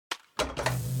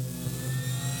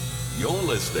You're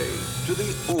listening to the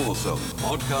Awesome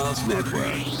Podcast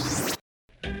Network.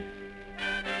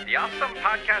 The Awesome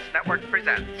Podcast Network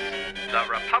presents The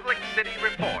Republic City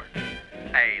Report,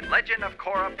 a Legend of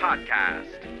Korra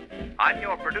podcast. I'm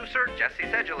your producer, Jesse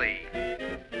Sedgley.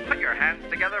 Put your hands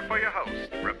together for your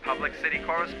host, Republic City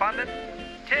correspondent,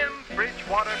 Tim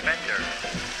Bridgewater Bender.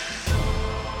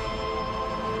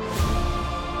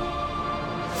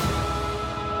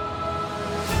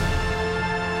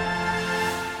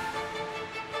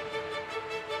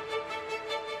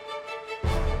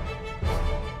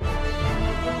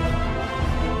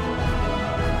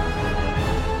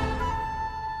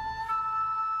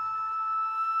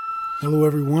 Hello,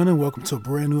 everyone, and welcome to a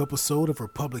brand new episode of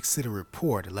Republic City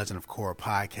Report, a Legend of Korra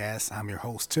podcast. I'm your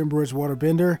host, Tim Bridgewater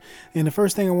Bender, and the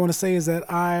first thing I want to say is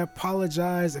that I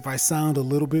apologize if I sound a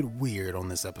little bit weird on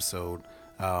this episode.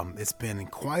 It's been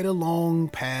quite a long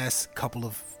past couple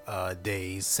of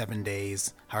days, 7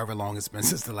 days, however long it's been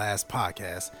since the last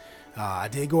podcast. I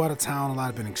did go out of town a lot.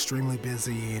 I've been extremely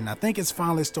busy, and I think it's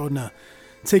finally starting to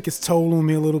take its toll on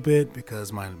me a little bit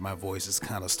because my voice is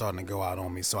kind of starting to go out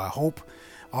on me. So I hope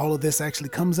all of this actually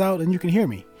comes out and you can hear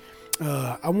me.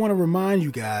 I want to remind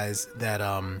you guys that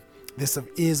this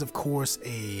is, of course,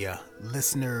 a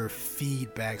listener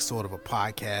feedback sort of a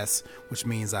podcast, which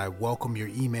means I welcome your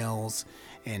emails.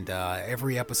 And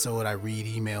every episode I read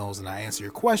emails and I answer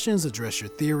your questions, address your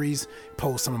theories,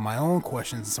 post some of my own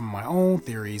questions and some of my own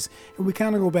theories, and we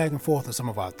kind of go back and forth on some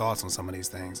of our thoughts on some of these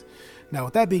things. Now,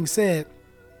 with that being said,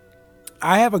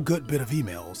 I have a good bit of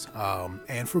emails,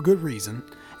 and for good reason.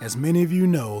 As many of you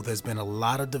know, there's been a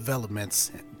lot of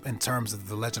developments in terms of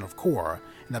The Legend of Korra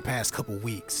in the past couple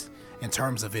weeks, in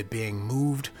terms of it being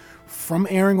moved from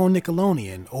airing on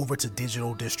Nickelodeon over to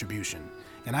digital distribution.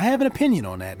 And I have an opinion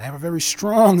on that, and I have a very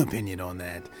strong opinion on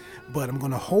that, but I'm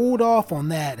going to hold off on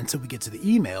that until we get to the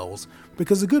emails,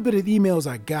 because a good bit of the emails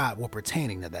I got were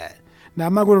pertaining to that. Now,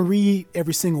 I'm not going to read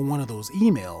every single one of those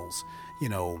emails,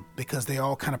 because they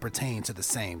all kind of pertain to the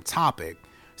same topic.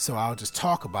 So I'll just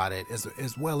talk about it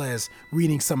as well as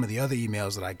reading some of the other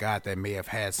emails that I got that may have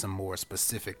had some more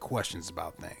specific questions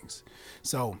about things.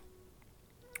 So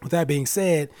with that being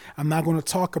said, I'm not going to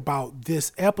talk about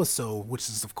this episode, which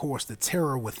is, of course, The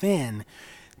Terror Within,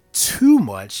 too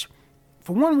much.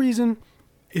 For one reason,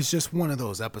 it's just one of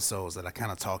those episodes that I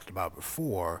kind of talked about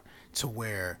before, to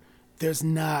where there's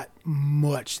not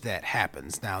much that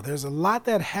happens. Now, there's a lot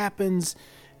that happens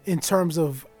in terms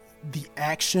of the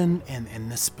action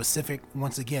and the specific,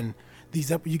 once again,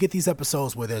 you get these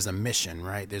episodes where there's a mission,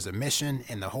 right? There's a mission,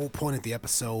 and the whole point of the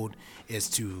episode is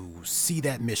to see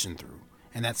that mission through.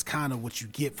 And that's kind of what you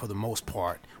get for the most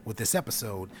part with this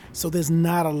episode. So there's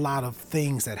not a lot of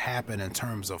things that happen in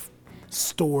terms of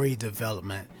story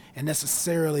development and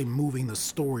necessarily moving the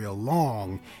story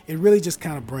along. It really just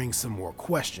kind of brings some more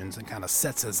questions and kind of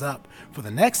sets us up for the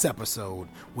next episode,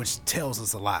 which tells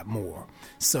us a lot more.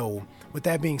 So with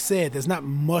that being said, there's not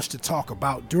much to talk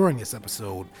about during this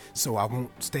episode, so I won't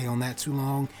stay on that too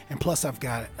long. And plus, I've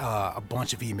got a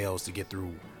bunch of emails to get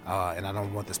through, and I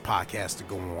don't want this podcast to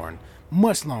go on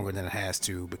much longer than it has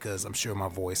to, because I'm sure my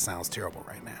voice sounds terrible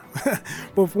right now.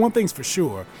 But for one thing's for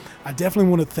sure, I definitely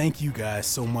want to thank you guys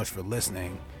so much for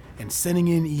listening and sending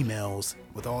in emails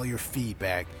with all your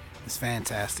feedback. It's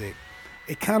fantastic.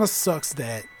 It kind of sucks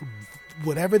that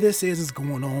whatever this is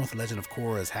going on with Legend of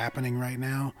Korra is happening right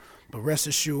now, but rest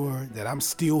assured that I'm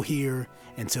still here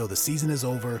until the season is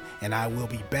over, and I will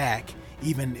be back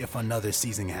even if another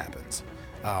season happens.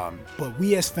 But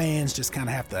we as fans just kind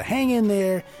of have to hang in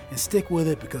there and stick with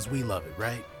it because we love it,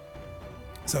 right?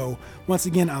 So once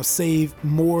again, I'll save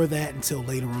more of that until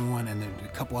later on, and then a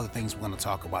couple other things we're going to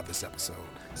talk about this episode.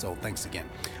 So thanks again.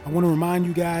 I want to remind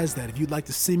you guys that if you'd like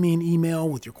to send me an email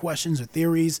with your questions or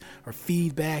theories or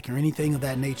feedback or anything of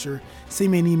that nature,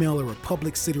 send me an email at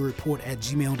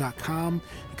republiccityreport@gmail.com.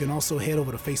 You can also head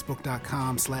over to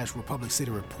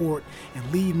facebook.com/republiccityreport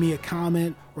and leave me a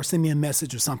comment or send me a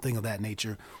message or something of that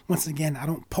nature. Once again, I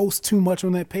don't post too much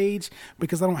on that page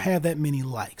because I don't have that many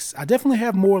likes. I definitely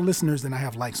have more listeners than I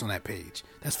have likes on that page.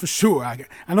 That's for sure. I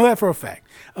know that for a fact.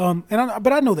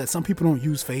 But I know that some people don't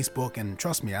use Facebook, and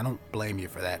trust me, I don't blame you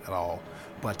for that at all.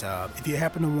 But if you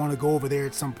happen to want to go over there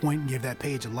at some point and give that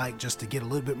page a like just to get a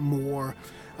little bit more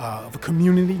of a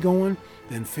community going,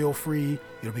 then feel free.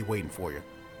 It'll be waiting for you.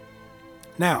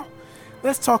 Now,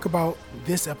 let's talk about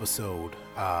this episode.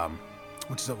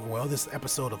 which is, well, this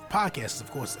episode of podcast is,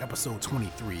 of course, episode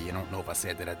 23. I don't know if I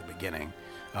said that at the beginning,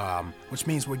 which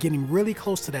means we're getting really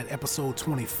close to that episode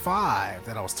 25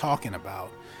 that I was talking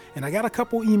about. And I got a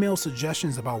couple email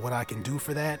suggestions about what I can do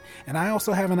for that. And I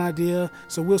also have an idea,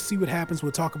 so we'll see what happens.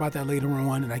 We'll talk about that later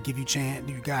on, and I give you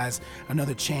guys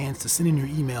another chance to send in your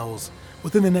emails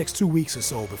within the next 2 weeks or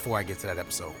so before I get to that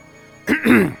episode.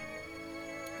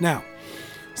 Now,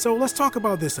 so let's talk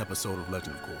about this episode of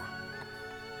Legend of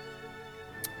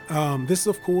Korra. This,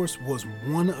 of course, was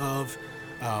one of,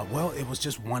 it was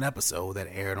just one episode that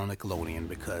aired on Nickelodeon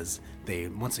because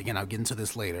once again, I'll get into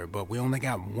this later, but we only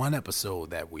got one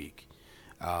episode that week.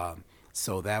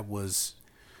 So that was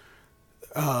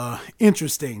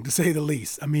interesting, to say the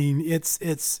least. I mean, it's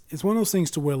one of those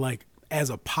things to where, like, as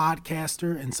a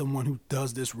podcaster and someone who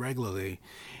does this regularly,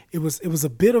 it was a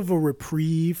bit of a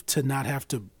reprieve to not have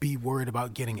to be worried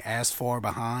about getting as far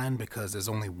behind because there's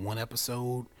only one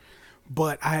episode.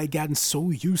 But I had gotten so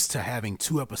used to having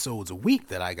 2 episodes a week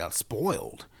that I got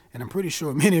spoiled. And I'm pretty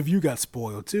sure many of you got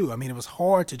spoiled too. I mean, it was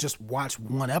hard to just watch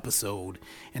one episode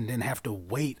and then have to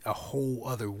wait a whole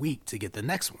other week to get the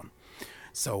next one.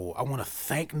 So I want to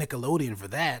thank Nickelodeon for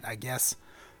that, I guess.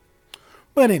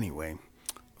 But anyway,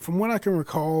 from what I can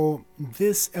recall,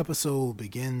 this episode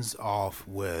begins off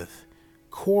with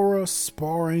Korra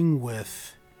sparring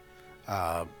with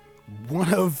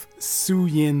one of Su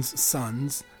Yin's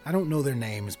sons. I don't know their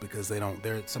names because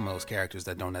they're some of those characters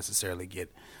that don't necessarily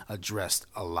get addressed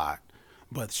a lot.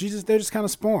 But they're just kind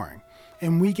of sparring.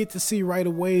 And we get to see right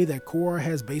away that Korra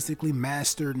has basically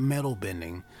mastered metal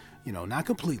bending. You know, not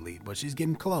completely, but she's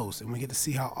getting close. And we get to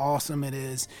see how awesome it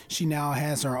is. She now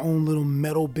has her own little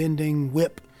metal bending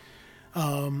whip.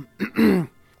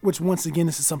 Which, once again,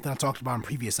 this is something I talked about in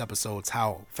previous episodes,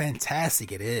 how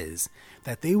fantastic it is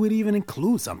that they would even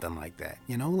include something like that.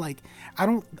 You know, like,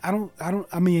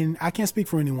 I mean, I can't speak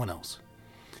for anyone else,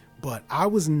 but I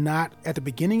was not, at the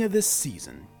beginning of this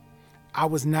season, I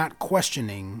was not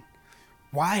questioning,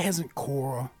 why hasn't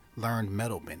Korra learned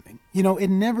metal bending? You know, it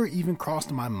never even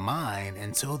crossed my mind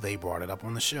until they brought it up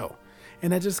on the show.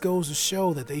 And that just goes to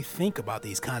show that they think about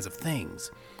these kinds of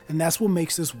things. And that's what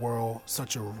makes this world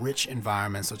such a rich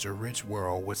environment, such a rich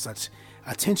world with such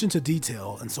attention to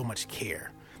detail and so much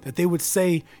care. That they would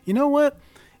say, you know what?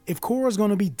 If Korra's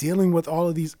going to be dealing with all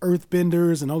of these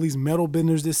earthbenders and all these metal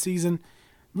benders this season,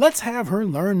 let's have her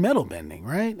learn metal bending,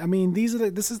 right? I mean,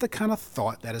 this is the kind of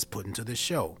thought that is put into this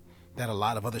show that a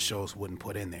lot of other shows wouldn't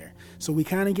put in there. So we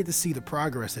kind of get to see the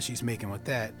progress that she's making with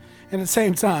that. And at the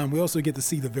same time, we also get to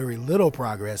see the very little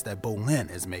progress that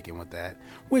Bolin is making with that,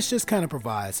 which just kind of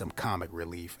provides some comic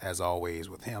relief, as always,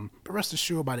 with him. But rest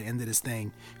assured, by the end of this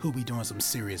thing, he'll be doing some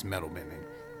serious metal bending.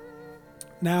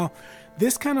 Now,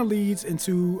 this kind of leads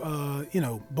into,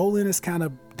 Bolin is kind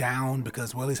of down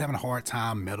because, well, he's having a hard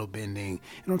time metal bending.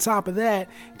 And on top of that,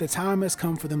 the time has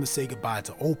come for them to say goodbye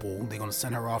to Opal. They're going to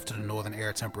send her off to the Northern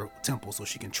Air Temple so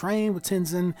she can train with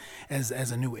Tenzin as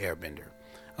a new airbender.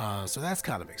 So that's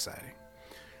kind of exciting.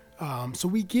 So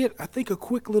we get, I think, a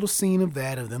quick little scene of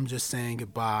that, of them just saying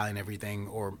goodbye and everything,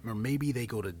 or maybe they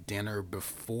go to dinner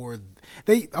before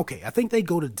I think they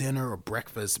go to dinner or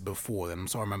breakfast before them. I'm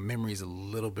sorry, my memory's a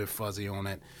little bit fuzzy on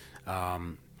it.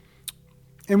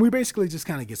 And we basically just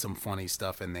kind of get some funny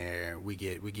stuff in there. We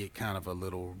get kind of a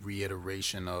little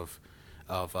reiteration of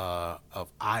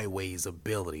Ai Wei's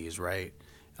abilities, right?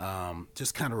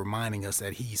 Just kind of reminding us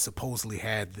that he supposedly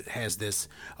has this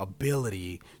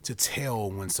ability to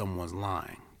tell when someone's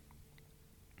lying.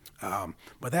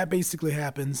 But that basically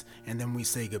happens, and then we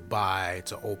say goodbye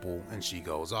to Opal, and she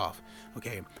goes off.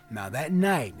 Okay, now that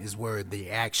night is where the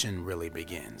action really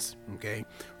begins. Okay,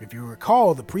 if you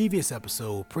recall, the previous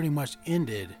episode pretty much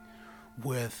ended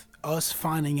with us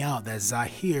finding out that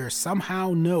Zahir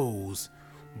somehow knows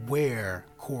where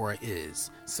Korra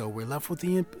is. So we're left with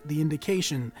the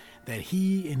indication that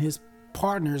he and his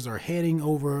partners are heading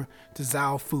over to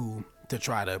Zaofu to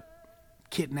try to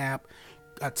kidnap,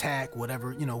 attack,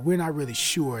 whatever. You know, we're not really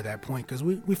sure at that point because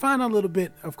we find out a little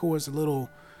bit, of course, a little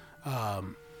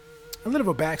of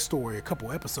a backstory a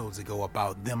couple episodes ago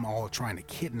about them all trying to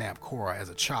kidnap Korra as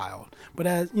a child. But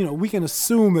as you know, we can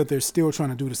assume that they're still trying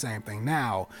to do the same thing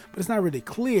now, but it's not really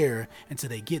clear until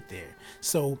they get there.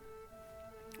 So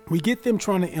we get them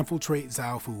trying to infiltrate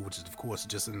Zaofu, which is, of course,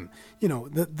 just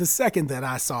the second that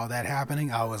I saw that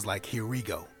happening, I was like, here we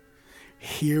go.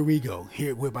 Here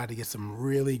we're about to get some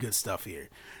really good stuff here.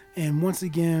 And once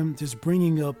again, just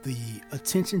bringing up the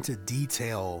attention to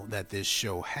detail that this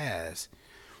show has.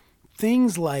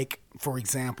 Things like, for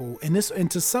example, and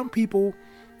to some people,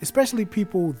 especially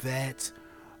people that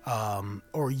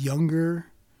are younger,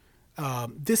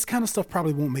 This kind of stuff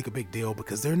probably won't make a big deal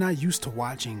because they're not used to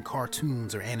watching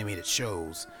cartoons or animated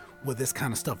shows where this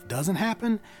kind of stuff doesn't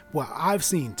happen. Well, I've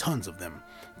seen tons of them,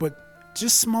 but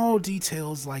just small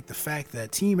details like the fact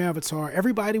that Team Avatar,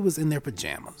 everybody was in their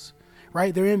pajamas,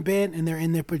 right? They're in bed and they're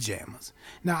in their pajamas.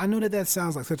 Now, I know that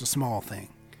sounds like such a small thing,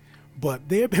 but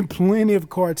there have been plenty of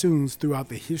cartoons throughout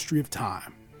the history of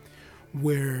time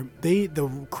where the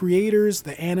creators,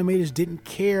 the animators didn't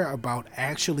care about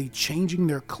actually changing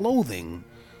their clothing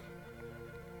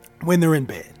when they're in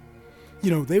bed.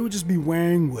 They would just be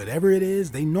wearing whatever it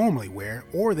is they normally wear,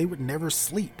 or they would never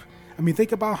sleep. I mean,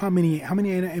 think about how many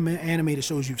animated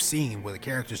shows you've seen where the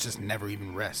characters just never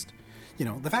even rest.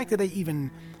 The fact that they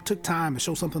even took time to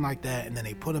show something like that and then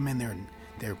they put them in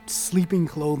their sleeping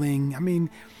clothing. I mean,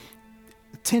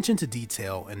 attention to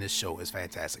detail in this show is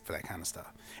fantastic for that kind of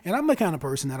stuff. And I'm the kind of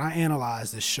person that I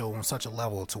analyze this show on such a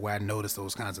level to where I notice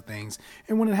those kinds of things.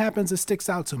 And when it happens, it sticks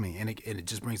out to me and it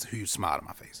just brings a huge smile to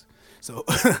my face. So,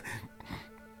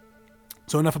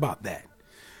 so enough about that.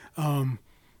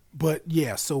 But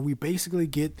yeah, so we basically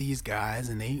get these guys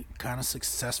and they kind of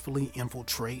successfully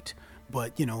infiltrate,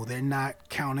 but they're not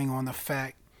counting on the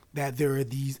fact that there are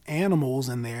these animals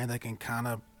in there that can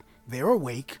they're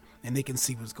awake and they can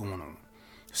see what's going on.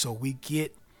 So we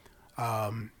get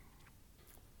Pabu,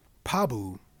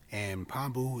 and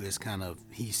Pabu is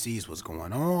he sees what's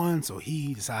going on, so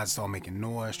he decides to start making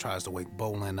noise, tries to wake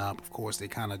Bolin up. Of course, he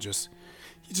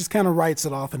just writes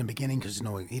it off in the beginning because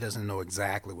he doesn't know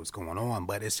exactly what's going on,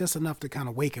 but it's just enough to kind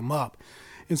of wake him up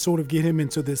and sort of get him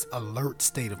into this alert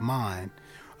state of mind.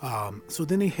 So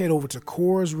then they head over to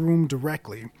Korra's room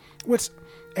directly, which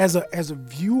as a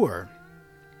viewer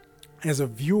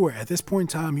at this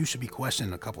point in time, you should be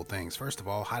questioning a couple things. First of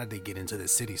all, how did they get into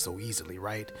this city so easily,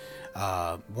 right?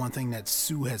 One thing that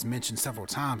Sue has mentioned several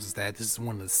times is that this is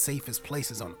one of the safest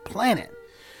places on the planet.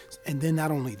 And then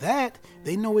not only that,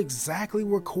 they know exactly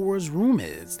where Korra's room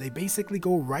is. They basically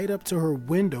go right up to her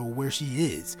window where she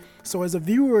is. So as a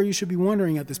viewer, you should be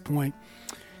wondering at this point,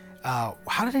 how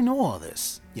do they know all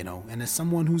this? And as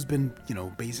someone who's been,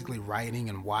 basically writing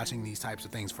and watching these types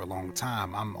of things for a long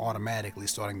time, I'm automatically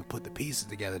starting to put the pieces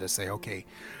together to say, okay,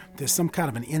 there's some kind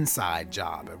of an inside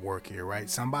job at work here, right?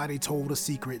 Somebody told a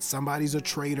secret, somebody's a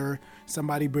traitor,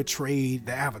 somebody betrayed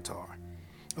the Avatar.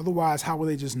 Otherwise, how will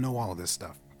they just know all of this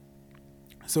stuff?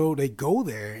 So they go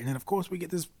there, and then of course we get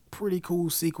this pretty cool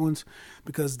sequence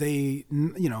because they,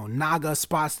 Naga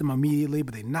spots them immediately,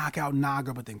 but they knock out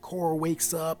Naga, but then Korra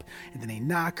wakes up and then they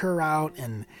knock her out,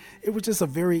 and it was just a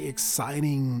very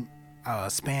exciting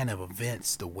span of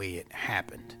events the way it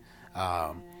happened.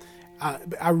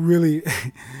 I really,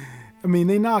 I mean,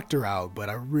 they knocked her out, but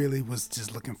I really was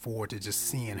just looking forward to just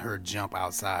seeing her jump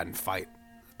outside and fight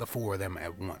the four of them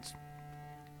at once.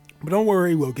 But don't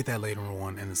worry, we'll get that later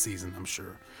on in the season, I'm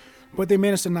sure. But they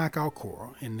managed to knock out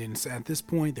Korra, and then at this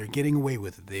point, they're getting away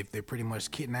with it. They're pretty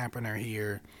much kidnapping her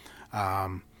here.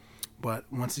 But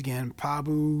once again,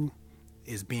 Pabu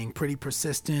is being pretty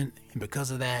persistent, and because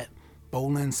of that,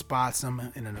 Bolin spots him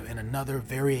in another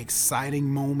very exciting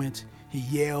moment. He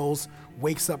yells,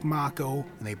 wakes up Mako,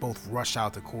 and they both rush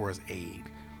out to Korra's aid.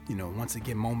 Once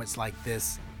again, moments like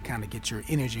this kind of get your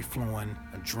energy flowing,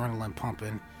 adrenaline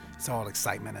pumping. It's all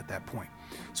excitement at that point.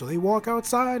 So they walk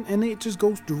outside and it just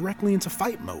goes directly into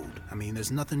fight mode. I mean,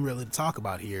 there's nothing really to talk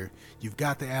about here. You've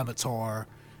got the Avatar.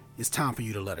 It's time for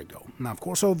you to let it go. Now, of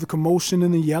course, all the commotion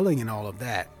and the yelling and all of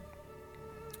that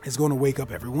is going to wake up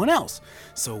everyone else.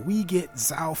 So we get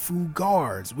Zaofu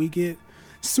guards. We get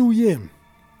Su Yin.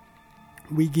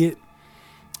 We get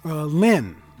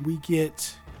Lin. We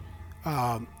get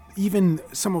even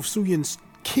some of Su Yin's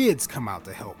kids come out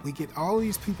to help. We get all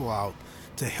these people out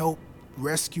to help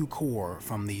rescue Korra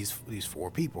from these four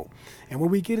people. And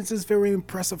when we get into this very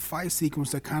impressive fight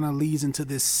sequence that kind of leads into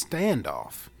this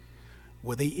standoff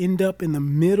where they end up in the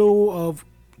middle of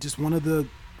just one of the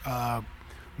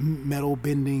metal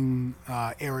bending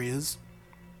areas,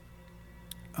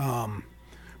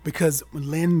 because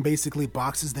Lin basically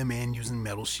boxes them in using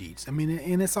metal sheets. I mean,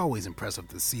 and it's always impressive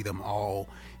to see them all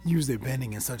use their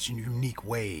bending in such unique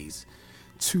ways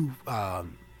to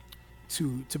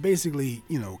basically,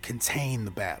 contain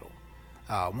the battle.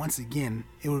 Once again,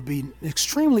 it would be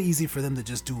extremely easy for them to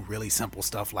just do really simple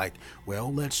stuff like,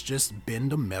 well, let's just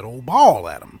bend a metal ball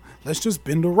at them. Let's just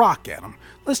bend a rock at them.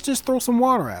 Let's just throw some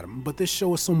water at them. But this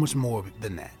show is so much more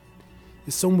than that.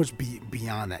 It's so much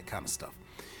beyond that kind of stuff.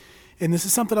 And this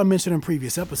is something I mentioned in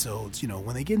previous episodes.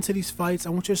 When they get into these fights, I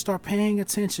want you to start paying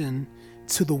attention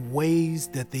to the ways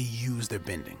that they use their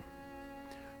bending.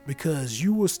 Because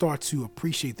you will start to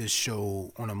appreciate this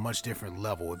show on a much different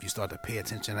level if you start to pay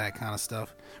attention to that kind of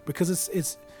stuff. Because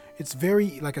it's it's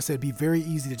very, like I said, be very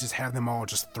easy to just have them all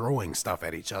just throwing stuff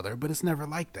at each other, but it's never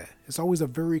like that. It's always a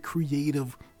very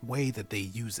creative way that they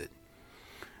use it.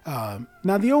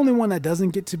 Now, the only one that doesn't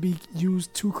get to be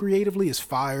used too creatively is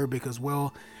fire because,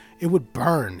 well, it would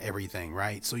burn everything,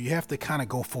 right? So you have to kind of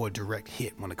go for a direct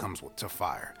hit when it comes to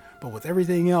fire. But with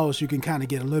everything else, you can kind of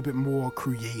get a little bit more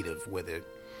creative with it.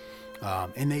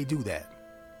 And they do that.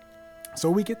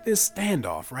 So we get this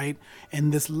standoff, right?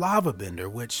 And this lava bender,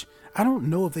 which I don't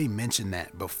know if they mentioned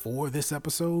that before this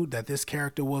episode, that this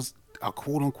character was a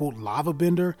quote unquote lava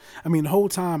bender. I mean, the whole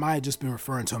time I had just been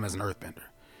referring to him as an earthbender.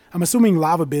 I'm assuming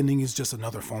lava bending is just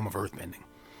another form of earthbending.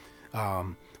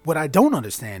 What I don't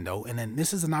understand, though, and then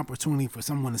this is an opportunity for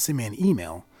someone to send me an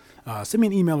email. Send me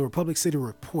an email at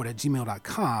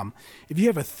republiccityreport@gmail.com if you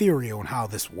have a theory on how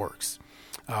this works.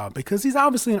 Because he's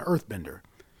obviously an earthbender.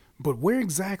 But where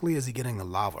exactly is he getting the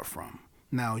lava from?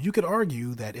 Now, you could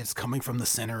argue that it's coming from the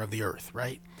center of the earth,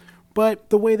 right? But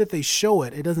the way that they show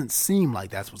it, it doesn't seem like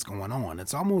that's what's going on.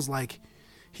 It's almost like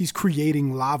he's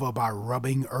creating lava by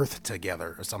rubbing earth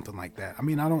together or something like that. I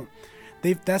mean,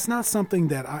 that's not something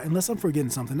that, unless I'm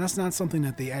forgetting something, that's not something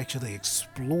that they actually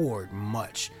explored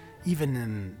much, even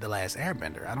in The Last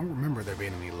Airbender. I don't remember there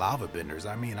being any lava benders.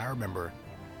 I mean, I remember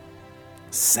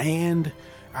sand,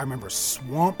 I remember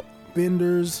swamp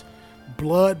benders,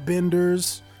 blood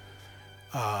benders,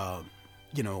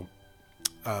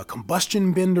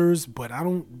 combustion benders, but I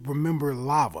don't remember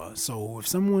lava. So if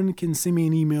someone can send me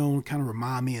an email and kind of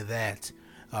remind me of that,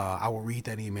 I will read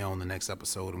that email in the next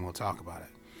episode and we'll talk about it.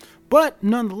 But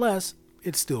nonetheless,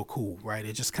 it's still cool, right?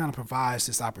 It just kind of provides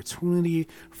this opportunity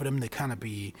for them to kind of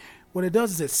be, what it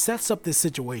does is it sets up this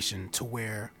situation to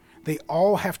where they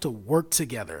all have to work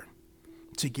together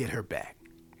to get her back.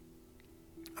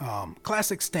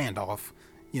 Classic standoff,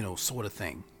 sort of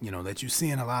thing, that you see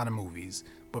in a lot of movies,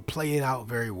 but play it out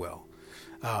very well.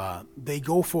 They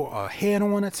go for a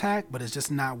head-on attack, but it's just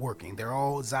not working.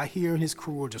 Zahir and his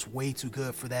crew are just way too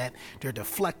good for that. They're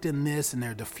deflecting this and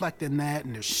they're deflecting that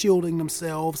and they're shielding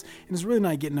themselves, and it's really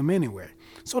not getting them anywhere.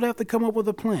 So they have to come up with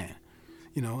a plan,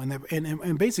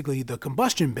 and basically the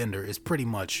combustion bender is pretty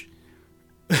much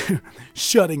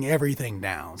shutting everything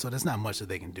down. So there's not much that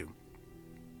they can do.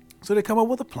 So they come up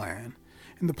with a plan,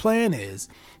 and the plan is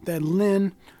that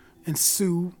Lin and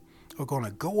Sue are going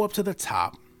to go up to the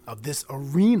top of this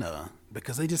arena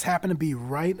because they just happen to be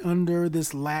right under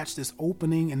this latch, this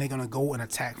opening, and they're going to go and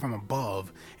attack from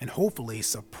above and hopefully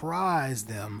surprise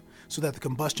them so that the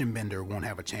combustion bender won't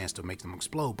have a chance to make them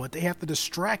explode. But they have to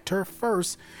distract her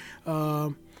first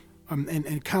and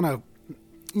kind of,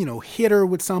 hit her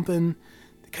with something,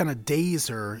 kind of daze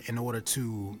her in order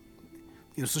to,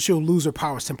 so she'll lose her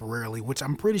powers temporarily, which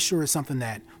I'm pretty sure is something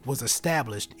that was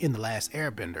established in The Last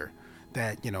Airbender,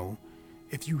 that,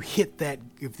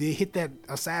 if they hit that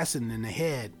assassin in the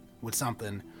head with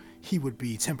something, he would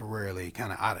be temporarily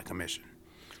kind of out of commission.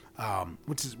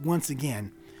 Which is, once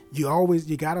again,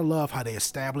 you gotta love how they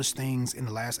establish things in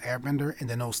The Last Airbender, and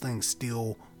then those things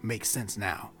still make sense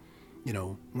now.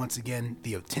 Once again,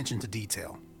 the attention to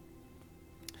detail.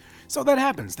 So that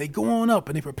happens. They go on up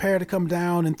and they prepare to come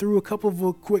down, and through a couple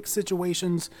of quick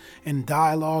situations and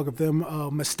dialogue of them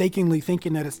mistakenly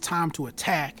thinking that it's time to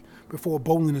attack before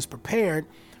Bolin is prepared,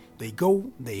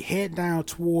 they head down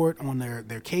toward on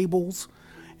their cables,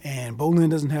 and Bolin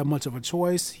doesn't have much of a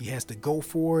choice. He has to go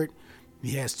for it.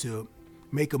 He has to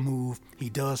make a move. He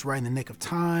does right in the nick of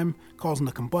time, causing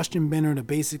the combustion bender to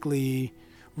basically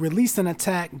release an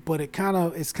attack, but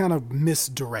it's kind of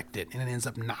misdirected, and it ends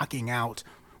up knocking out,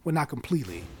 well, not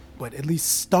completely, but at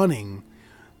least stunning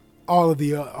all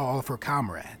of her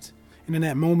comrades. And in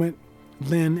that moment,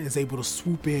 Lin is able to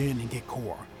swoop in and get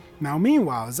Korra. Now,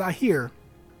 meanwhile, Zahir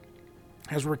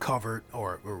has recovered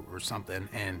or something,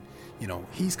 and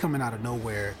he's coming out of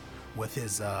nowhere with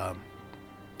his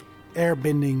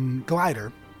airbending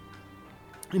glider.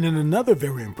 And in another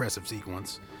very impressive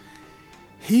sequence,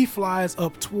 he flies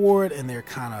up toward, and they're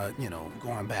kind of,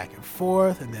 going back and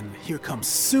forth. And then here comes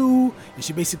Sue, and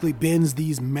she basically bends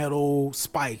these metal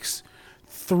spikes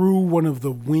through one of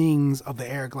the wings of the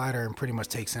air glider and pretty much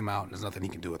takes him out. There's nothing he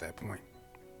can do at that point.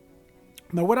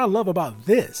 Now, what I love about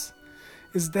this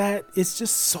is that it's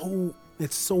just so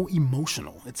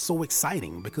emotional. It's so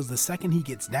exciting because the second he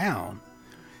gets down,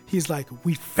 he's like,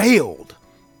 we failed.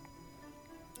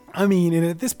 I mean, and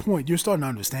at this point, you're starting to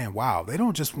understand, wow, they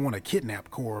don't just want to kidnap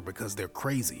Korra because they're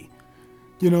crazy.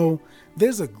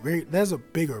 There's a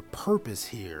bigger purpose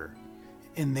here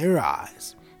in their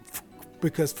eyes.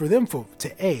 Because for them to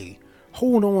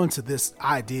hold on to this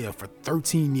idea for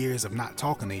 13 years of not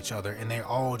talking to each other, and they're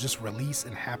all just released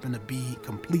and happen to be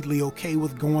completely okay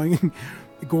with going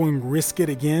risk it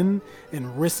again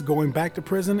and risk going back to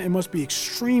prison, it must be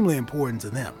extremely important to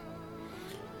them.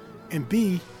 And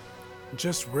B,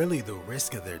 just really the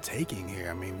risk that they're taking here.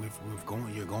 I mean,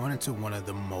 you're going into one of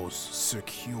the most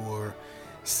secure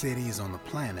cities on the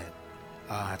planet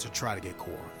to try to get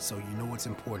Cora. So you know what's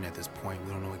important at this point.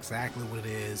 We don't know exactly what it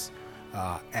is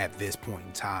at this point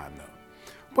in time, though.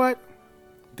 But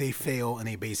they fail and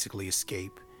they basically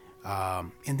escape.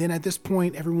 And then at this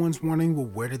point, everyone's wondering, well,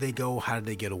 where did they go? How did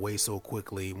they get away so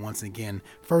quickly? Once again,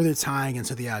 further tying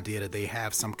into the idea that they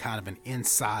have some kind of an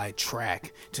inside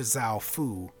track to Zhao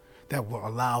Fu that will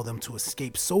allow them to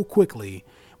escape so quickly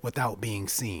without being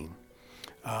seen.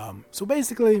 So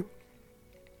basically,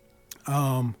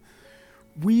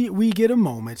 we get a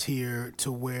moment here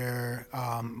to where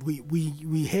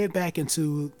we head back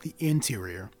into the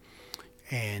interior,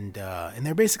 and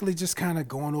they're basically just kind of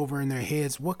going over in their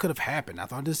heads what could have happened. I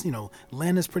thought this,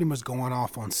 Lin is pretty much going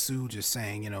off on Sue, just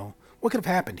saying, what could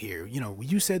have happened here?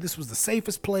 You said this was the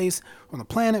safest place on the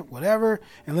planet, whatever.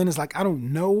 And Lin is like, I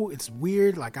don't know. It's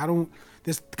weird. Like,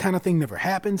 this kind of thing never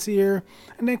happens here.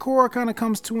 And then Cora kind of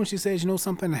comes to and she says,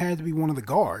 something had to be one of the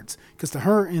guards. Because to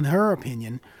her, in her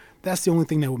opinion, that's the only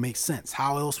thing that would make sense.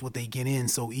 How else would they get in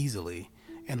so easily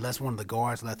unless one of the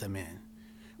guards let them in,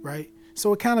 right?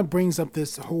 So it kind of brings up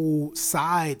this whole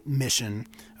side mission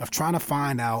of trying to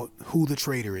find out who the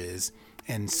traitor is.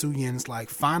 And Su Yin's like,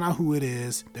 find out who it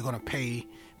is. They're going to pay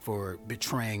for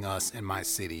betraying us in my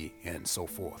city and so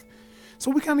forth.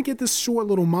 So we kind of get this short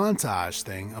little montage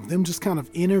thing of them just kind of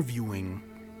interviewing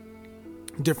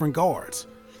different guards,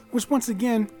 which once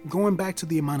again, going back to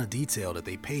the amount of detail that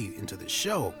they paid into the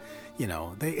show,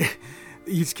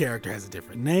 each character has a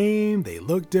different name. They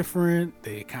look different.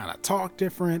 They kind of talk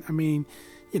different. I mean,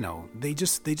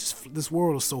 this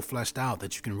world is so fleshed out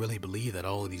that you can really believe that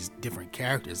all of these different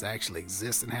characters actually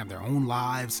exist and have their own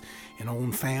lives and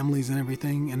own families and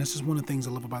everything. And it's just one of the things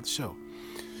I love about the show.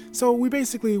 So we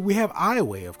have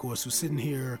Aiwei, of course, who's sitting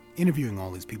here interviewing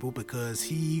all these people because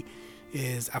he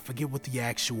is, I forget what the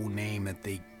actual name that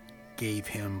they gave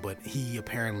him, but he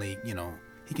apparently,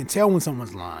 he can tell when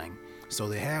someone's lying. So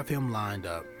they have him lined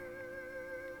up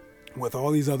with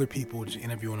all these other people, just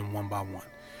interviewing them one by one.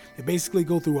 They basically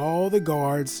go through all the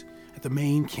guards at the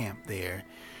main camp there.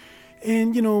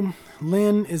 And,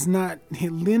 Lin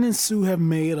and Sue have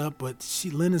made up, but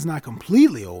Lin is not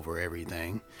completely over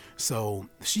everything. So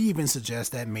she even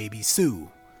suggests that maybe Sue.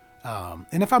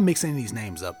 And if I mix any of these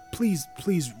names up, please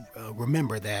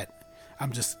remember that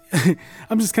I'm just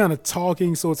kind of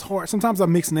talking, so it's hard. Sometimes I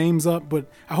mix names up, but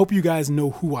I hope you guys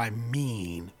know who I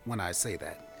mean when I say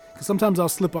that. Sometimes I'll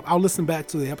slip up. I'll listen back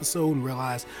to the episode and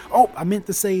realize, I meant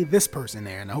to say this person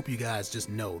there. And I hope you guys just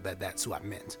know that that's who I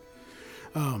meant.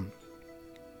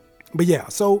 But yeah,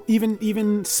 so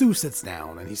even Sue sits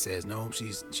down and he says, no,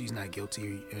 she's not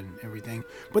guilty and everything.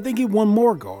 But they get one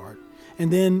more guard.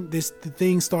 And then the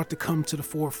things start to come to the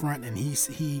forefront, and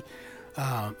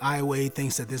Aiwei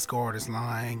thinks that this guard is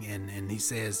lying, and he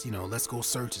says, let's go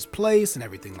search his place and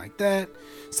everything like that.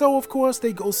 So, of course,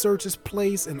 they go search his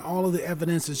place, and all of the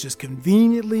evidence is just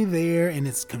conveniently there, and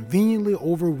it's conveniently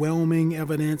overwhelming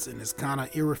evidence, and it's kind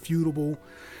of irrefutable.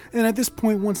 And at this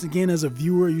point, once again, as a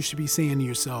viewer, you should be saying to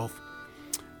yourself,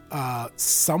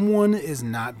 someone is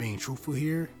not being truthful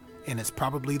here, and it's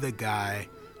probably the guy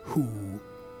who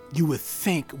you would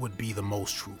think would be the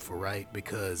most truthful, right?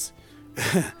 Because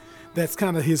that's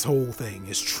kind of his whole thing,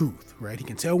 is truth, right? He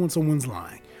can tell when someone's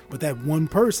lying, but that one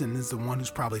person is the one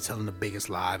who's probably telling the biggest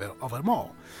lie of them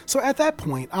all. So at that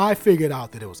point, I figured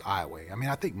out that it was Aiwei. I mean,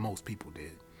 I think most people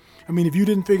did. I mean, if you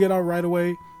didn't figure it out right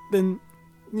away, then,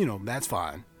 that's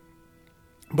fine.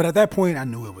 But at that point, I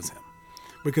knew it was him.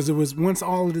 Because it was once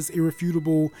all of this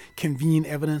irrefutable, convenient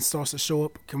evidence starts to show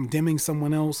up condemning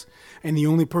someone else, and the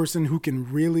only person who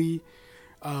can really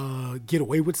get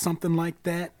away with something like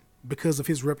that because of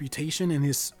his reputation and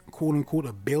his quote-unquote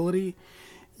ability,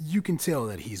 you can tell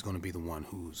that he's going to be the one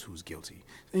who's guilty.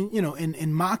 And,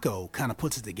 and Mako kind of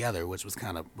puts it together, which was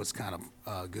kind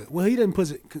of good. Well, he didn't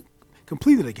put it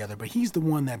completely together, but he's the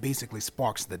one that basically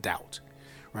sparks the doubt,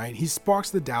 right? He sparks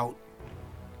the doubt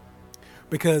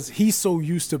because he's so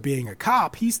used to being a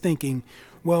cop. He's thinking,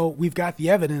 well, we've got the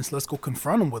evidence. Let's go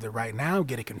confront him with it right now.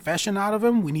 Get a confession out of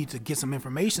him. We need to get some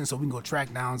information so we can go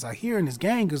track down Zahir and his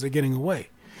gang because they're getting away.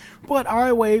 But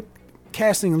Aiwei,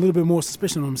 casting a little bit more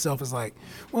suspicion on himself, is like,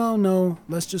 well, no,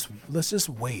 let's just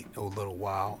wait a little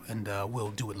while and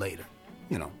we'll do it later.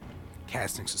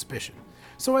 Casting suspicion.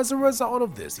 So as a result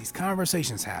of this, these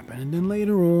conversations happen, and then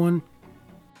later on,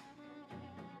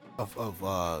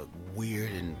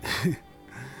 weird and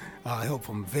help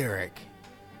from Varric,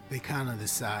 they kind of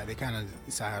decide,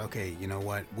 okay, you know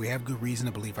what? We have good reason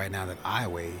to believe right now that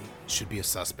Iway should be a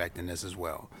suspect in this as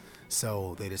well.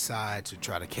 So they decide to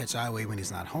try to catch Iway when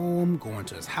he's not home, go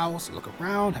into his house, have a look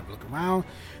around.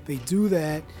 They do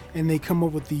that, and they come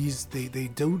up with these. They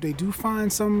do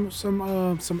find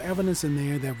some evidence in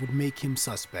there that would make him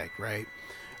suspect, right?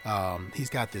 He's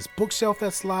got this bookshelf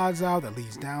that slides out that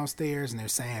leads downstairs, and they're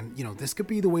saying, you know, this could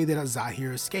be the way that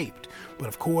Zahir escaped. But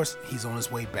of course, he's on his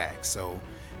way back. So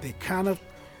they kind of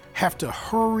have to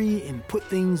hurry and put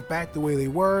things back the way they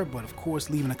were. But of course,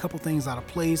 leaving a couple things out of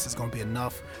place is going to be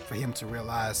enough for him to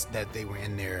realize that they were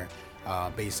in there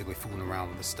basically fooling around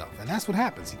with the stuff. And that's what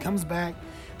happens. He comes back.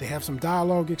 They have some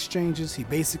dialogue exchanges. He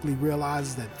basically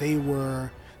realizes that they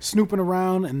were snooping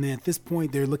around, and then at this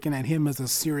point they're looking at him as a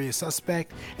serious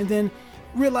suspect, and then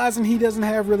realizing he doesn't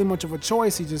have really much of a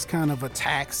choice, he just kind of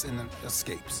attacks and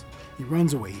escapes. He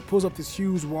runs away. He pulls up this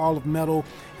huge wall of metal,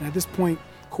 and at this point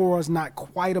Korra's not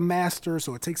quite a master,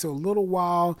 so it takes her a little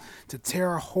while to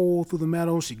tear a hole through the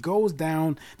metal. She goes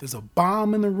down. There's a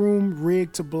bomb in the room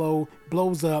rigged to blow,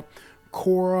 blows up.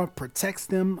 Korra protects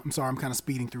them. I'm sorry, I'm kind of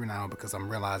speeding through now because I'm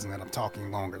realizing that I'm talking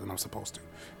longer than I'm supposed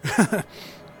to.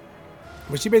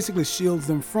 But she basically shields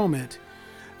them from it.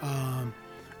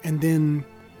 And then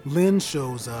Lin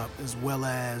shows up, as well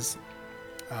as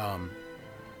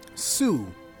Sue.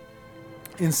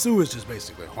 And Sue is just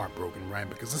basically heartbroken, right?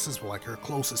 Because this is like her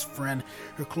closest friend,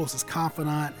 her closest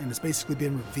confidant. And it's basically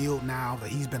been revealed now that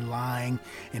he's been lying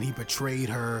and he betrayed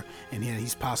her. And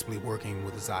he's possibly working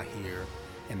with Zahir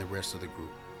and the rest of the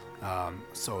group.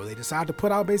 So they decide to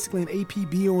put out basically an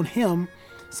APB on him,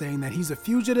 saying that he's a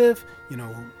fugitive. You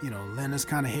know, Lin is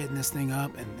kind of hitting this thing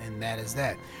up, and that is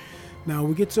that. Now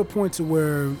we get to a point to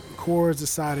where Korra is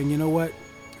deciding, you know what,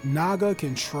 Naga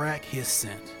can track his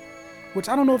scent, which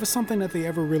I don't know if it's something that they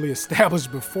ever really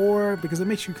established before, because it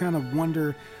makes you kind of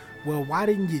wonder, well, why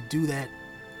didn't you do that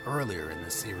earlier in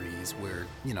the series? Where,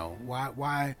 you know,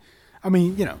 why? I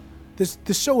mean, you know, this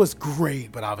show is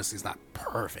great, but obviously it's not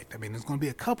perfect. I mean, there's going to be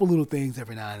a couple little things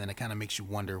every now and then that kind of makes you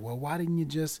wonder, well, why didn't you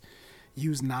just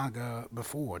use Naga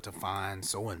before to find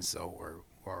so-and-so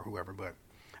or whoever? But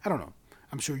I don't know.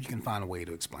 I'm sure you can find a way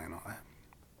to explain all that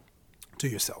to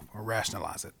yourself or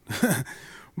rationalize it.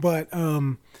 But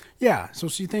yeah, so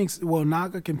she thinks, well,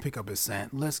 Naga can pick up his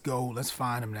scent. Let's go. Let's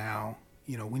find him now.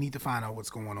 You know, we need to find out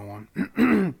what's going on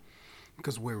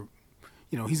because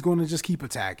he's going to just keep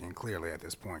attacking clearly at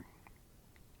this point.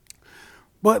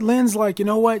 But Lin's like, you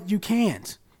know what? You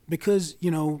can't. Because, you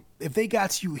know, if they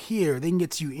got you here, they can get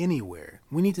to you anywhere.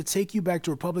 We need to take you back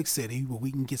to Republic City where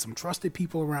we can get some trusted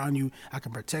people around you. I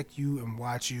can protect you and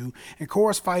watch you. And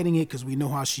Korra's fighting it because we know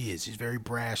how she is. She's very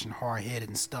brash and hard-headed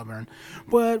and stubborn.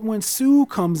 But when Sue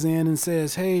comes in and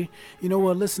says, hey, you know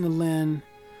what, listen to Lin,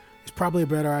 it's probably a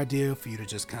better idea for you to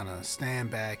just kind of stand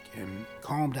back and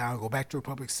calm down, go back to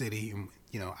Republic City. And,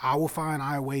 you know, I will find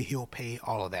Iway. He'll pay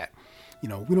all of that. You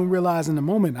know, we don't realize in the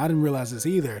moment, I didn't realize this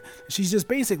either, she's just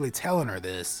basically telling her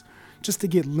this just to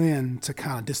get Lin to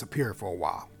kind of disappear for a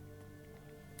while.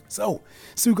 So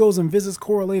Sue goes and visits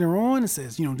Korra later on and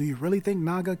says, you know, do you really think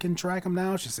Naga can track him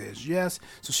now? She says yes.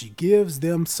 So she gives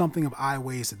them something of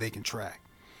Iway's that they can track.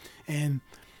 And,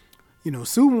 you know,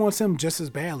 Sue wants him just as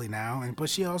badly now,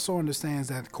 but she also understands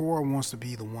that Korra wants to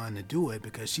be the one to do it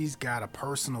because she's got a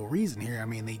personal reason here. I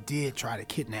mean, they did try to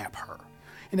kidnap her.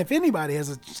 And if anybody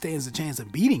stands a chance of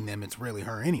beating them, it's really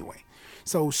her anyway.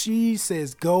 So she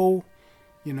says, go,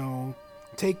 you know,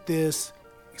 take this,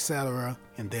 etc.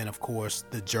 And then, of course,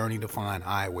 the journey to find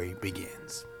Iway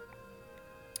begins.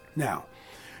 Now,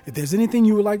 if there's anything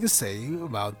you would like to say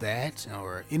about that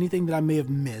or anything that I may have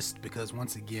missed, because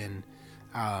once again,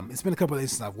 it's been a couple of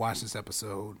days since I've watched this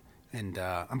episode, and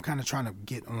I'm kind of trying to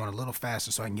get on a little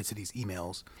faster so I can get to these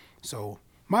emails. So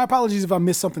my apologies if I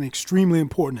missed something extremely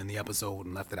important in the episode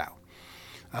and left it out.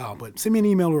 But send me an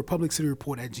email to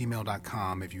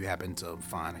republiccityreport@gmail.com if you happen to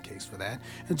find a case for that.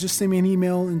 And just send me an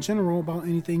email in general about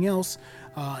anything else,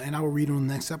 and I will read it on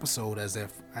the next episode as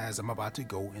I'm about to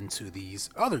go into these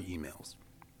other emails.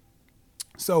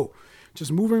 So,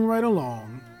 just moving right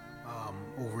along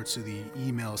over to the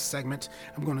email segment.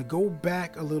 I'm going to go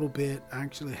back a little bit. I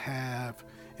actually have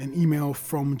an email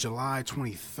from July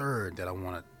 23rd that I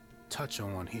want to touch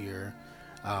on here.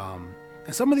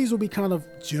 And some of these will be kind of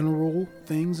general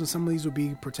things, and some of these will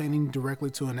be pertaining directly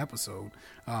to an episode.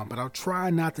 But I'll try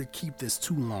not to keep this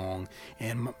too long.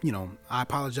 And, you know, I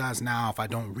apologize now if I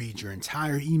don't read your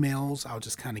entire emails. I'll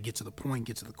just kind of get to the point,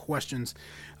 get to the questions.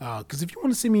 Because if you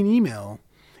want to send me an email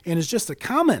and it's just a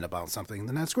comment about something,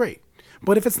 then that's great.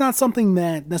 But if it's not something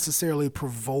that necessarily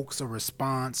provokes a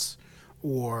response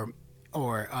or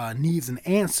needs an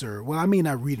answer, well, I may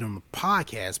not read it on the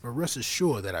podcast, but rest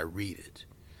assured that I read it.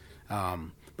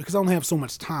 Because I don't have so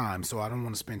much time, so I don't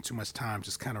want to spend too much time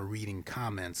just kind of reading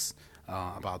comments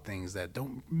about things that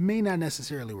may not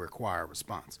necessarily require a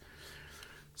response.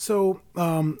 So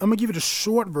I'm going to give it a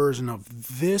short version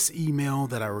of this email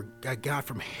that I got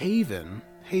from Haven.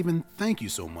 Haven, thank you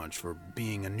so much for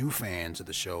being a new fan to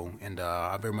the show, and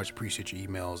I very much appreciate your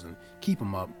emails and keep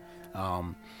them up.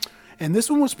 And this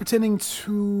one was pertaining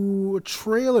to a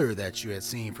trailer that you had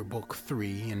seen for book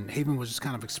 3, and Haven was just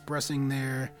kind of expressing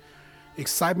their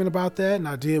excitement about that, and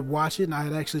I did watch it, and I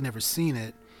had actually never seen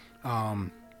it.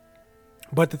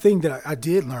 But the thing that I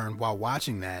did learn while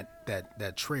watching that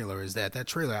trailer is that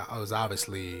trailer was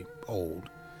obviously old,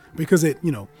 because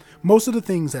most of the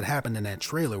things that happened in that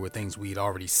trailer were things we'd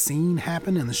already seen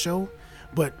happen in the show,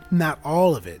 but not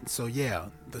all of it. So yeah,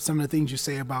 some of the things you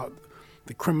say about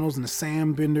the criminals in the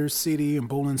Sandbender City and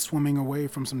Bolin swimming away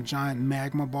from some giant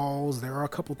magma balls, there are a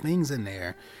couple things in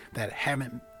there that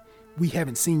we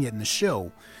haven't seen yet in the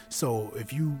show. So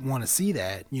if you want to see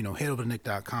that, head over to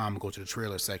nick.com, go to the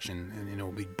trailer section, and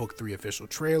it'll be book 3 official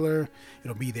trailer.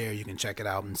 It'll be there. You can check it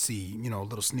out and see, a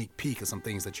little sneak peek of some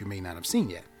things that you may not have seen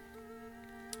yet.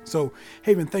 So,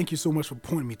 Haven, thank you so much for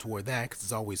pointing me toward that, because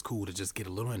it's always cool to just get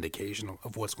a little indication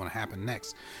of what's going to happen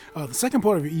next. The second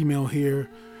part of your email here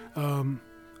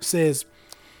says,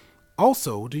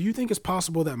 also, do you think it's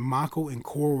possible that Mako and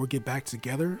Korra will get back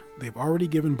together? They've already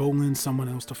given Bolin someone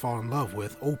else to fall in love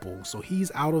with, Opal, so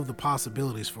he's out of the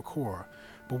possibilities for Korra.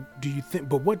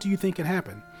 But what do you think can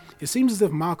happen? It seems as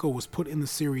if Mako was put in the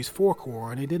series for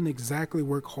Korra, and they didn't exactly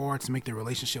work hard to make their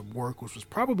relationship work, which was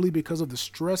probably because of the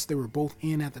stress they were both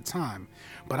in at the time.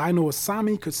 But I know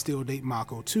Asami could still date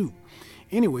Mako too.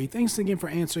 Anyway, thanks again for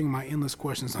answering my endless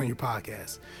questions on your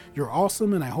podcast. You're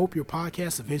awesome, and I hope your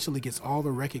podcast eventually gets all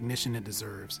the recognition it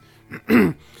deserves.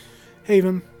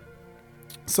 Haven,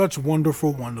 such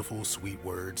wonderful, wonderful, sweet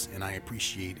words, and I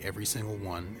appreciate every single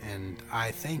one, and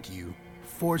I thank you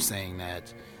for saying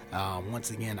that.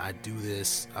 Once again, I do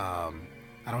this, I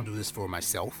don't do this for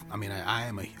myself. I mean,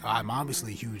 I'm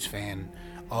obviously a huge fan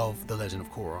of The Legend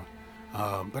of Korra,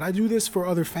 but I do this for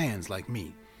other fans like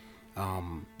me.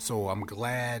 So I'm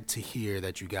glad to hear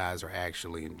that you guys are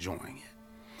actually enjoying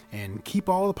it, and keep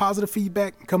all the positive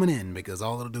feedback coming in, because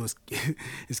all it'll do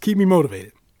is keep me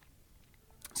motivated.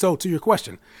 So to your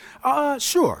question,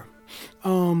 sure.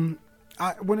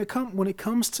 When it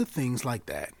comes to things like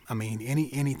that, I mean,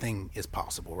 anything is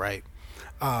possible, right?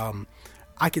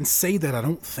 I can say that I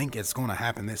don't think it's going to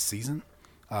happen this season,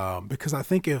 because I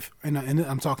think and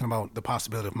I'm talking about the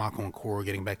possibility of Mako and Korra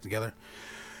getting back together,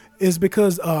 is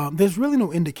because there's really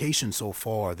no indication so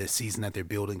far this season that they're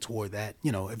building toward that.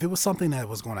 If it was something that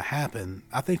was going to happen,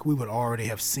 I think we would already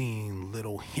have seen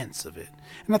little hints of it.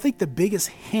 And I think the biggest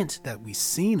hint that we've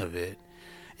seen of it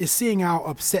is seeing how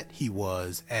upset he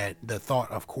was at the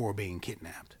thought of Korra being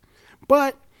kidnapped.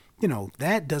 But,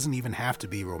 that doesn't even have to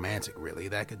be romantic, really.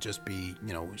 That could just be,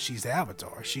 she's the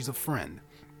Avatar. She's a friend.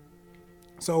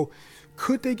 So,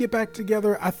 could they get back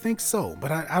together? I think so.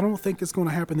 But I don't think it's going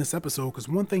to happen this episode, because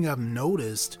one thing I've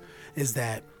noticed is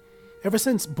that ever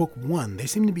since book 1, they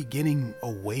seem to be getting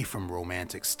away from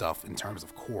romantic stuff in terms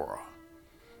of Korra.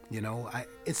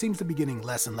 It seems to be getting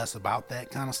less and less about that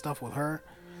kind of stuff with her.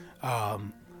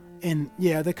 And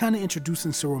yeah, they're kind of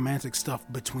introducing some romantic stuff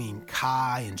between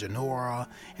Kai and Jinora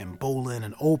and Bolin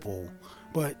and Opal.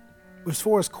 But as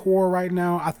far as Korra right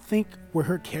now, I think where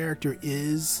her character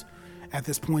is at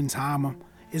this point in time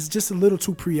is just a little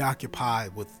too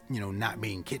preoccupied with, not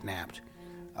being kidnapped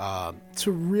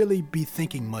to really be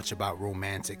thinking much about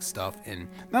romantic stuff. And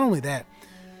not only that,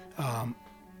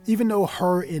 even though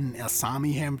her and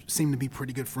Asami seem to be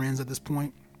pretty good friends at this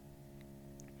point,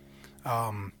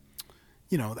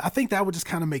 I think that would just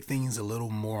kind of make things a little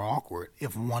more awkward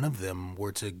if one of them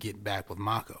were to get back with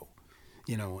Mako,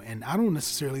 and I don't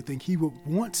necessarily think he would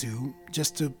want to,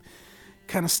 just to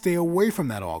kind of stay away from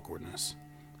that awkwardness.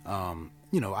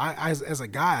 As a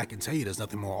guy, I can tell you there's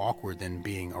nothing more awkward than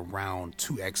being around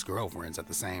 2 ex-girlfriends at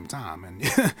the same time. And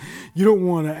you don't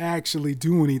want to actually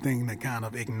do anything to kind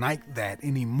of ignite that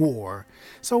anymore.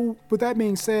 So with that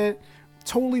being said,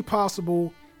 totally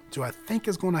possible. Do I think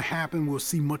it's going to happen? We'll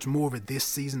see much more of it this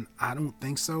season. I don't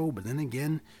think so. But then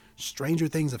again, stranger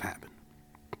things have happened.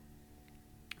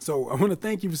 So I want to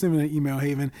thank you for sending that email,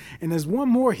 Haven. And there's one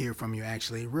more here from you,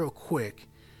 actually, real quick.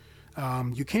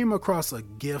 You came across a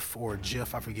GIF or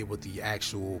GIF, I forget what the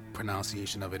actual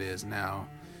pronunciation of it is now,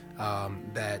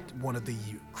 that one of the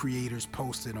creators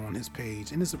posted on his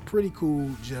page. And it's a pretty cool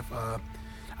GIF.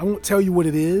 I won't tell you what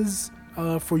it is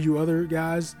for you other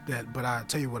guys, but I'll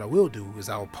tell you what I will do is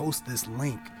I'll post this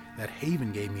link that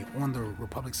Haven gave me on the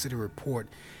Republic City Report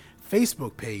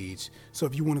Facebook page. So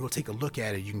if you want to go take a look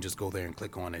at it, you can just go there and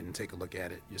click on it and take a look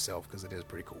at it yourself, because it is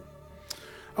pretty cool.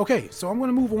 Okay, so I'm going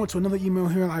to move on to another email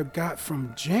here I got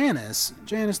from Janice.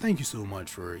 Janice, thank you so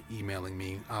much for emailing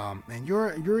me. And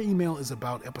your email is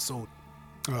about episode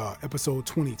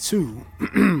 22,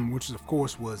 which of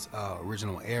course was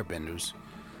original Airbenders.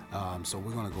 So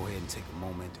we're going to go ahead and take a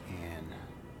moment and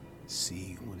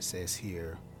see what it says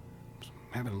here.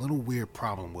 I'm having a little weird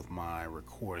problem with my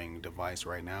recording device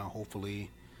right now.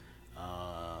 Hopefully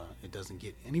it doesn't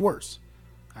get any worse.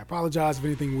 I apologize if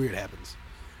anything weird happens.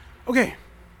 Okay,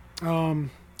 I'm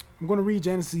going to read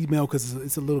Janice's email because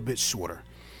it's a little bit shorter.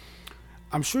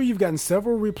 I'm sure you've gotten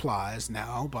several replies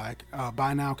now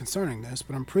by now concerning this,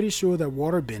 but I'm pretty sure that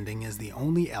water bending is the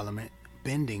only element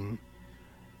bending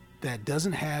that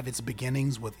doesn't have its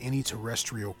beginnings with any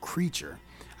terrestrial creature.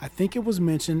 I think it was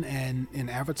mentioned in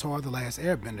Avatar: The Last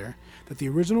Airbender that the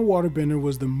original waterbender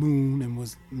was the moon and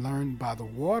was learned by the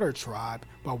water tribe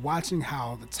by watching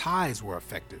how the tides were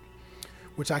affected,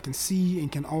 which I can see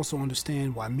and can also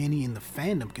understand why many in the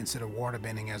fandom consider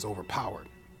waterbending as overpowered.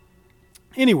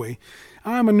 Anyway,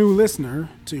 I'm a new listener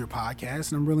to your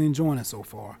podcast and I'm really enjoying it so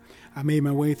far. I made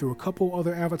my way through a couple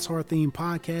other Avatar-themed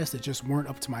podcasts that just weren't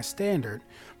up to my standard,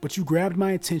 but you grabbed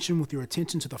my attention with your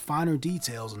attention to the finer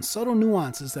details and subtle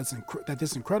nuances that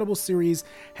this incredible series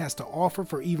has to offer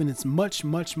for even its much,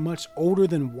 much, much older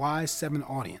than Y7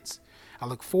 audience. I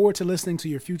look forward to listening to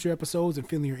your future episodes and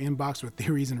filling your inbox with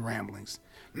theories and ramblings.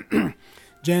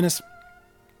 Janice,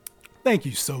 thank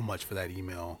you so much for that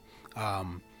email.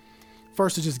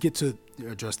 First, to just get to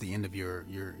address the end of your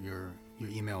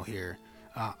email here.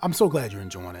 I'm so glad you're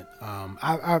enjoying it.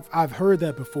 I've heard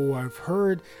that before. I've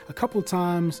heard a couple of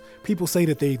times people say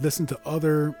that they listen to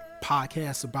other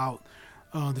podcasts about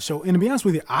the show. And to be honest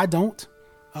with you, I don't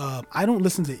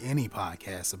listen to any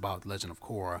podcasts about Legend of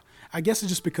Korra. I guess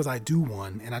it's just because I do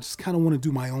one and I just kind of want to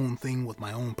do my own thing with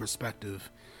my own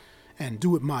perspective and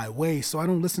do it my way. So I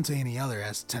don't listen to any other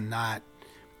as to not,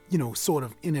 sort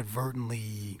of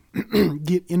inadvertently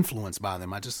get influenced by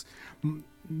them.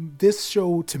 This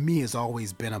show to me has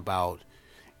always been about,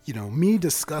 me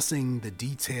discussing the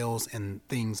details and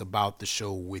things about the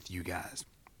show with you guys.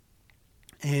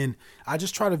 And I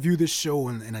just try to view this show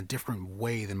in a different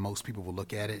way than most people will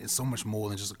look at it. It's so much more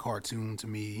than just a cartoon to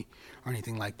me or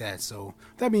anything like that. So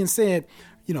that being said,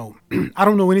 I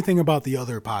don't know anything about the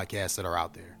other podcasts that are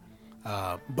out there.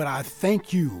 But I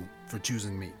thank you for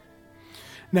choosing me.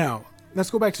 Now, let's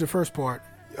go back to the first part.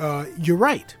 You're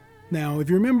right. Now, if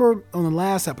you remember on the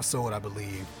last episode, I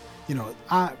believe,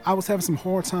 I was having some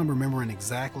hard time remembering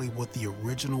exactly what the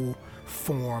original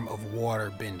form of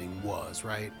water bending was,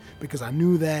 right? Because I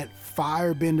knew that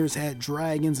firebenders had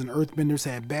dragons and earthbenders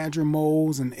had badger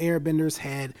moles and airbenders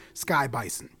had sky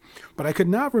bison. But I could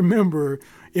not remember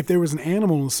if there was an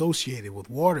animal associated with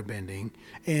water bending,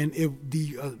 and if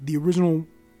the original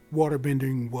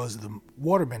waterbender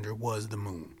was the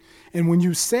moon. And when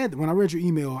I read your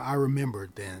email, I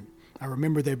remembered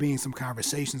there being some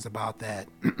conversations about that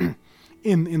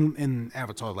in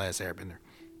Avatar: The Last Airbender.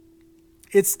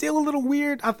 It's still a little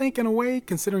weird, I think, in a way,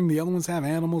 considering the other ones have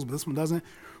animals, but this one doesn't.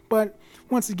 But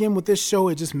once again, with this show,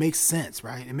 it just makes sense,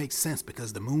 right? It makes sense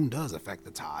because the moon does affect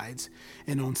the tides.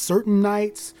 And on certain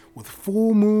nights, with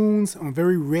full moons, on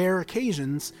very rare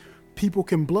occasions, people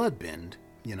can bloodbend.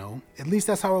 At least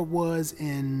that's how it was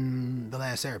in The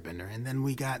Last Airbender. And then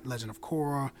we got Legend of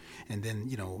Korra, and then,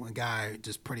 a guy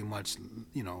just pretty much,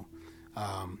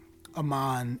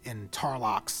 Amon and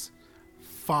Tarlok's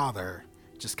father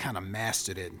just kind of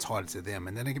mastered it and taught it to them.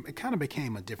 And then it kind of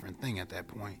became a different thing at that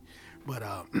point. But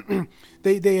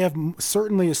they have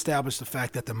certainly established the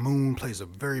fact that the moon plays a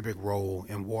very big role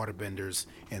in waterbenders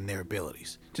and their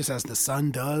abilities, just as the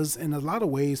sun does in a lot of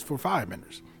ways for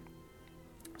firebenders.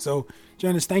 So,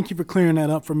 Janice, thank you for clearing that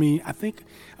up for me. I think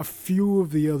a few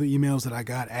of the other emails that I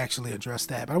got actually addressed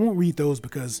that, but I won't read those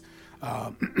because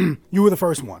you were the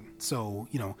first one. So,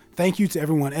 thank you to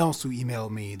everyone else who emailed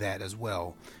me that as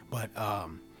well. But,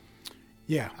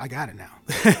 yeah, I got it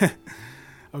now.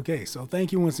 Okay, so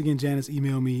thank you once again, Janice.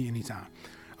 Email me anytime.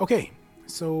 Okay,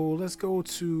 so let's go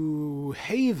to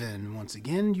Haven once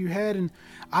again. You had an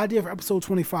idea for episode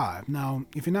 25. Now,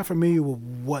 if you're not familiar with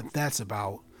what that's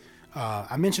about,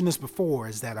 I mentioned this before,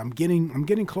 is that I'm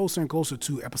getting closer and closer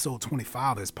to episode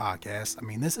 25 of this podcast. I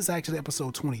mean, this is actually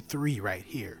episode 23 right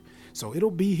here. So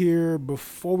it'll be here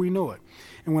before we know it.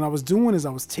 And what I was doing is I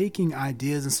was taking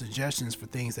ideas and suggestions for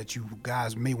things that you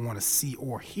guys may want to see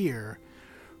or hear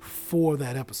for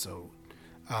that episode.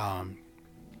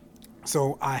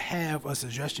 So I have a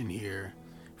suggestion here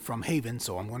from Haven,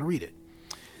 so I'm going to read it.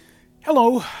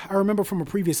 Hello, I remember from a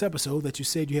previous episode that you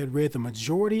said you had read the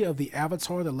majority of the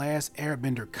Avatar: The Last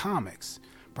Airbender comics.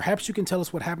 Perhaps you can tell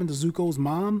us what happened to Zuko's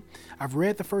mom? I've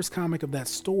read the first comic of that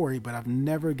story, but I've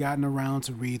never gotten around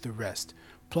to read the rest.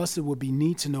 Plus, it would be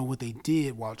neat to know what they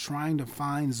did while trying to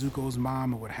find Zuko's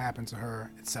mom and what happened to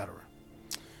her, etc.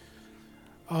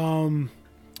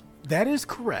 That is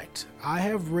correct. I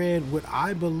have read what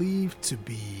I believe to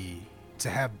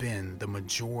have been the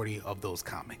majority of those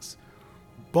comics.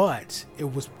 But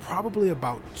it was probably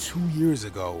about 2 years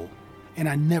ago, and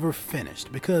I never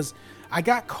finished because I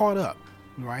got caught up,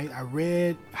 right? I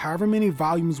read however many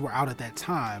volumes were out at that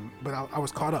time, but I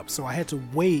was caught up. So I had to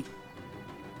wait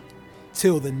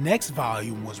till the next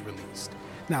volume was released.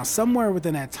 Now, somewhere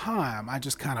within that time, I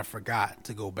just kind of forgot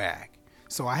to go back.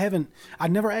 So I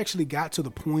never actually got to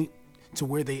the point to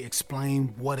where they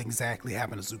explain what exactly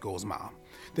happened to Zuko's mom.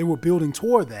 They were building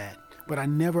toward that, but I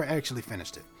never actually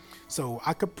finished it. So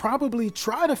I could probably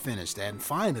try to finish that and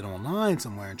find it online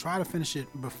somewhere and try to finish it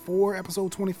before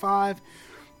episode 25.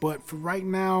 But for right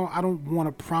now, I don't want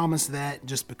to promise that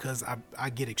just because I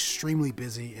get extremely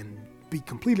busy, and be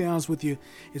completely honest with you,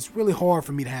 it's really hard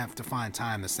for me to have to find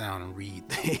time to sit down and read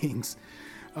things.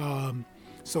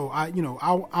 So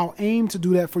I'll aim to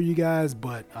do that for you guys,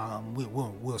 but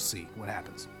we'll see what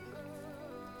happens.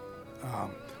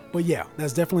 But yeah,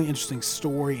 that's definitely an interesting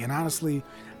story. And honestly,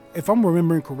 if I'm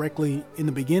remembering correctly, in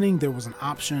the beginning there was an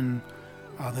option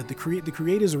that the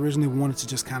creators originally wanted to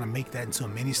just kind of make that into a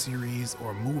miniseries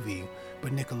or a movie,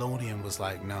 but Nickelodeon was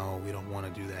like, no, we don't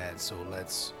want to do that. So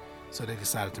they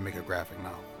decided to make a graphic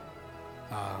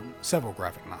novel, several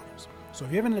graphic novels. So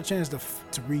if you haven't had a chance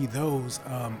to read those,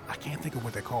 I can't think of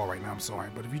what they're called right now, I'm sorry.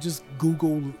 But if you just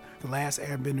Google The Last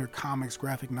Airbender comics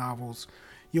graphic novels,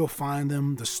 you'll find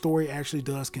them. The story actually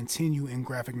does continue in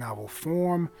graphic novel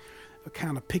form,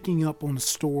 kind of picking up on the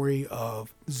story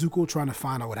of Zuko trying to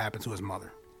find out what happened to his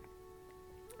mother.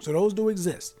 So those do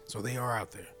exist. So they are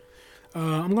out there.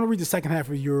 I'm going to read the second half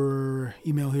of your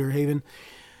email here, Haven.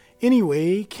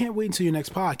 Anyway, can't wait until your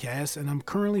next podcast, and I'm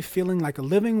currently feeling like a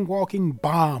living, walking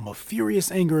bomb of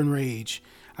furious anger and rage.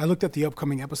 I looked at the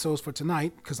upcoming episodes for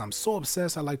tonight because I'm so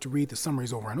obsessed I like to read the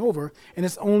summaries over and over, and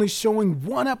it's only showing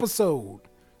one episode.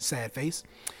 Sad face.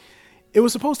 It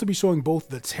was supposed to be showing both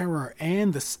the terror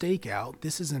and the stakeout.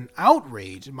 This is an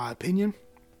outrage, in my opinion.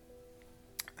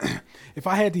 If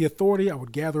I had the authority, I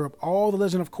would gather up all the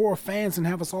Legend of Korra fans and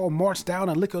have us all march down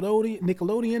at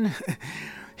Nickelodeon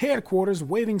headquarters,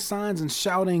 waving signs and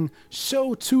shouting,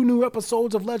 "Show 2 new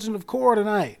episodes of Legend of Korra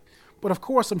tonight." But of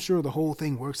course, I'm sure the whole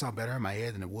thing works out better in my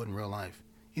head than it would in real life.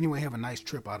 Anyway, have a nice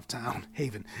trip out of town,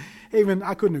 Haven. Haven,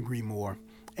 I couldn't agree more.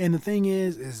 And the thing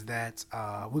is that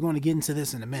we're going to get into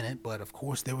this in a minute, but of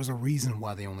course there was a reason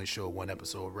why they only showed one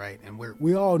episode, right? And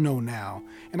we all know now.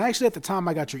 And actually, at the time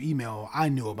I got your email, I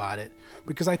knew about it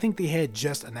because I think they had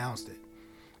just announced it.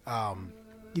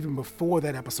 Even before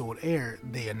that episode aired,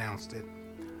 they announced it.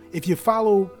 If you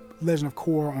follow Legend of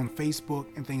Korra on Facebook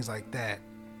and things like that,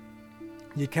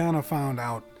 you kind of found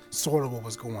out sort of what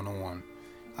was going on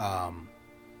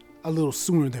a little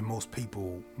sooner than most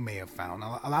people may have found.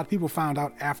 A lot of people found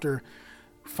out after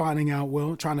trying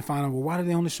to find out, why did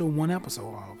they only show one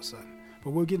episode all of a sudden? But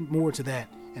we'll get more to that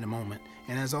in a moment.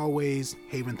 And as always,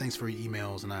 Haven, thanks for your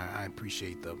emails, and I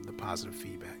appreciate the positive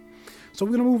feedback. So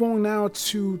we're going to move on now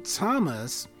to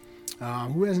Thomas,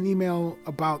 who has an email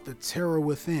about the Terror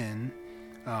Within,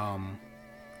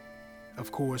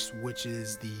 of course, which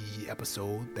is the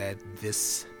episode that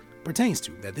this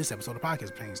episode of the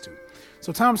podcast pertains to.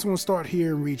 So Thomas, I'm going to start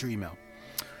here and read your email.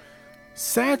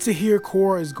 Sad to hear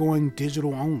Korra is going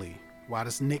digital only. Why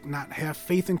does Nick not have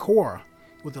faith in Korra?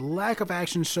 With the lack of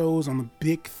action shows on the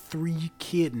big 3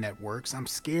 kid networks, I'm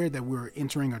scared that we're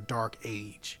entering a dark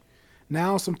age.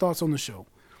 Now, some thoughts on the show.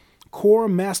 Korra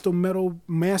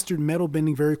mastered metal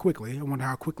bending very quickly. I wonder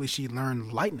how quickly she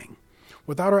learned lightning.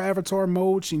 Without her avatar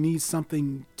mode, she needs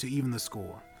something to even the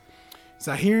score.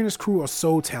 Zahir and his crew are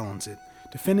so talented.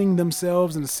 Defending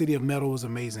themselves in the city of metal is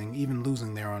amazing. Even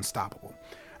losing, they're unstoppable.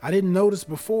 I didn't notice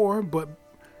before, but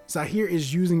Zahir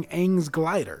is using Aang's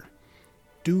glider.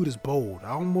 Dude is bold. I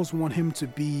almost want him to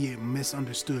be a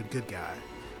misunderstood good guy.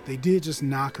 They did just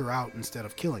knock her out instead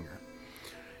of killing her.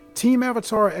 Team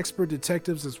Avatar are expert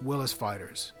detectives as well as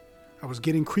fighters. I was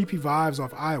getting creepy vibes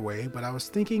off Aiwei, but I was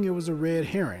thinking it was a red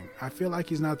herring. I feel like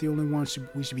he's not the only one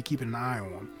we should be keeping an eye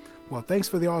on. Well, thanks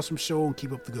for the awesome show and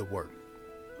keep up the good work.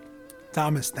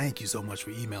 Thomas, thank you so much for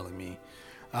emailing me.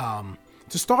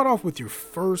 To start off with your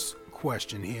first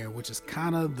question here, which is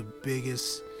kind of the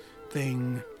biggest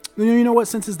thing You know what?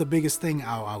 Since it's the biggest thing,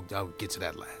 I'll get to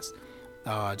that last.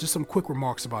 Just some quick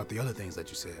remarks about the other things that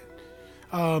you said.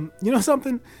 You know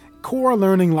something? Korra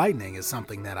learning lightning is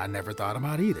something that I never thought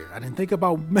about either. I didn't think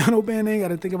about metal bending. I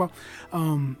didn't think about.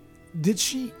 Did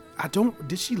she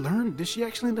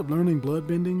actually end up learning blood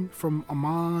bending from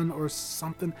Amon or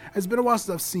something? It's been a while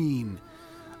since I've seen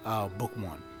book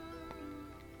 1.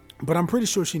 But I'm pretty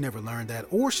sure she never learned that,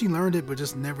 or she learned it but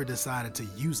just never decided to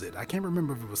use it. I can't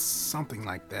remember if it was something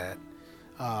like that.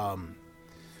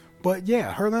 But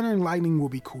yeah, her learning lightning will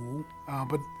be cool.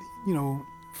 But you know,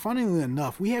 funnily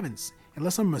enough, we haven't,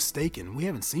 unless I'm mistaken, we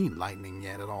haven't seen lightning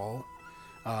yet at all.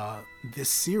 This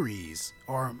series,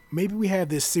 or maybe we have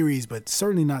this series, but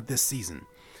certainly not this season.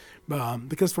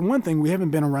 Because for one thing, we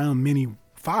haven't been around many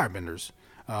firebenders.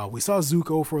 We saw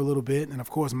Zuko for a little bit, and of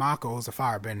course Mako's a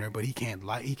firebender, but he can't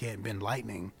bend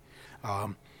lightning.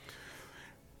 And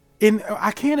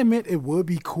I can't admit it would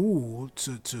be cool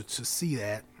to see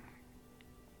that.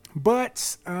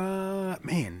 But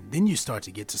man, then you start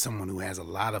to get to someone who has a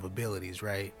lot of abilities,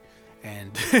 right?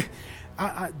 And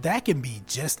that can be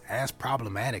just as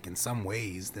problematic in some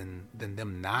ways than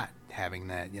them not having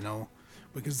that, you know,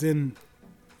 because then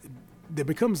there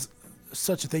becomes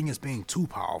such a thing as being too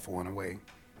powerful in a way.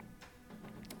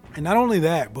 And not only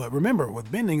that, but remember,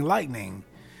 with bending lightning,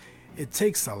 it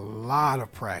takes a lot of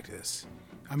practice.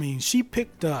 I mean, she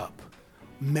picked up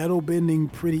metal bending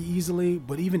pretty easily,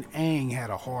 but even Aang had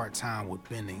a hard time with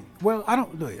bending. Well,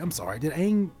 I'm sorry. I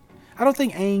don't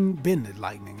think Aang bended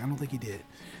lightning. I don't think he did.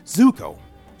 Zuko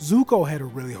had a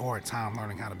really hard time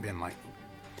learning how to bend lightning.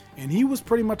 And he was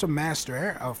pretty much a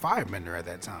master firebender at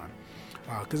that time.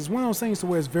 Because it's one of those things to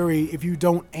where it's if you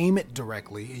don't aim it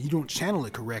directly and you don't channel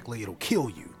it correctly, it'll kill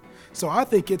you. So I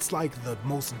think it's like the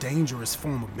most dangerous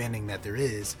form of bending that there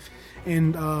is.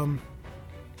 And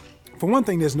for one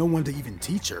thing, there's no one to even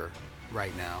teach her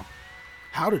right now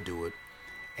how to do it.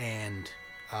 And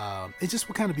it just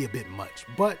would kind of be a bit much.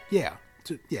 But yeah,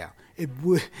 it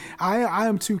would. I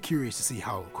am too curious to see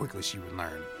how quickly she would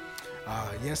learn.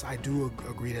 Yes, I do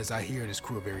agree that Zahir and his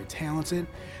crew are very talented.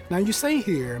 Now you say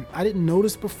here, I didn't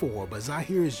notice before, but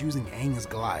Zahir is using Aang's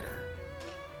glider.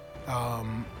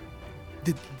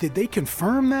 Did they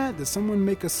confirm that? Did someone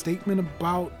make a statement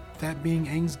about that being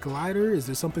Aang's glider? Is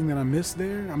there something that I missed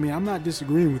there? I mean, I'm not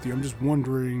disagreeing with you. I'm just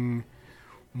wondering,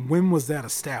 when was that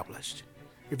established?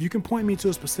 If you can point me to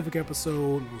a specific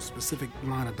episode, a specific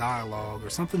line of dialogue,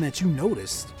 or something that you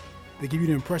noticed that give you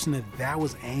the impression that that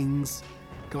was Aang's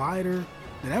glider,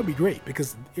 then that would be great.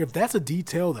 Because if that's a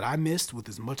detail that I missed with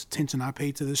as much attention I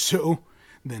paid to this show,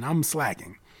 then I'm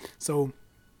slacking. So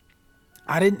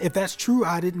if that's true,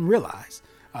 I didn't realize.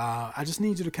 I just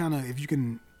need you to kind of, if you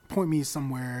can point me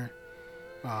somewhere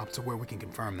to where we can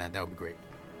confirm that would be great.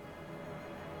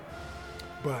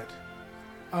 But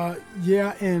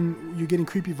yeah, and you're getting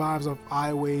creepy vibes of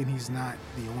Ioway, and he's not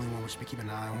the only one we should be keeping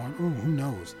an eye on. Ooh, who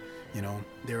knows? You know,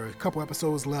 there are a couple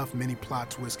episodes left. Many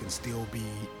plot twists can still be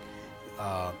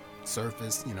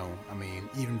surfaced. You know, I mean,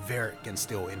 even Varrick can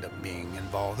still end up being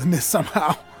involved in this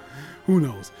somehow. Who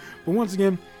knows? But once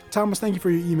again, Thomas, thank you for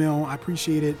your email. I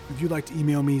appreciate it. If you'd like to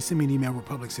email me, send me an email,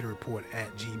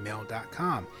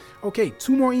 republiccityreport@gmail.com. Okay,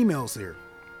 2 more emails here.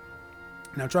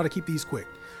 Now try to keep these quick.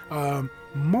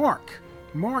 Mark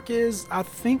is, I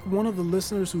think, one of the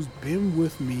listeners who's been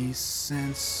with me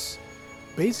since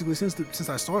I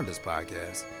started this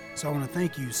podcast. So I want to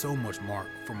thank you so much, Mark,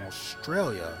 from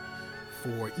Australia,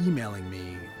 for emailing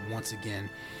me once again.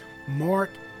 Mark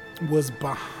was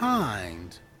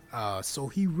behind, so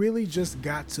he really just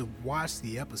got to watch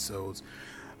the episodes.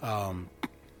 Oh,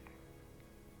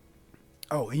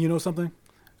 and you know something?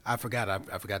 I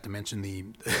forgot to mention the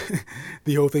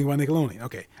the whole thing about Nickelodeon.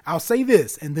 Okay, I'll say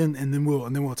this, and then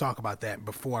we'll talk about that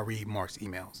before I read Mark's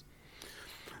emails.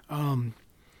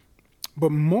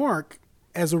 But Mark,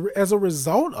 as a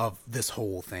result of this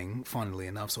whole thing, funnily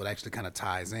enough, so it actually kind of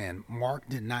ties in, Mark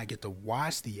did not get to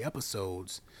watch the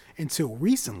episodes until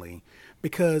recently,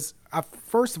 because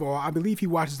first of all, I believe he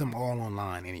watches them all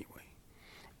online anyway.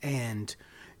 And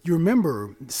you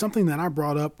remember something that I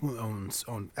brought up on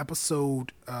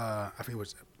episode, I forget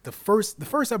which, the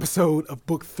first episode of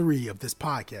book 3 of this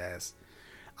podcast.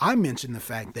 I mentioned the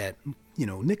fact that, you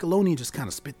know, Nickelodeon just kind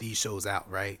of spit these shows out,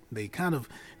 right? They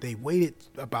waited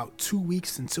about 2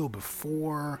 weeks until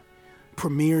before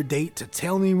premiere date to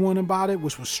tell anyone about it,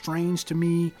 which was strange to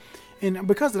me. And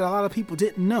because of that, a lot of people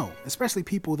didn't know, especially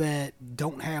people that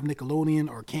don't have Nickelodeon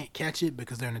or can't catch it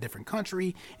because they're in a different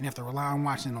country and have to rely on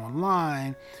watching it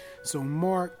online. So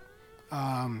Mark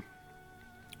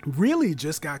really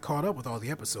just got caught up with all the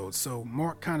episodes. So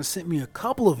Mark kind of sent me a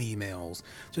couple of emails,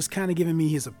 just kind of giving me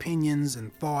his opinions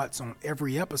and thoughts on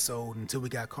every episode until we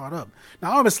got caught up.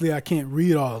 Now, obviously, I can't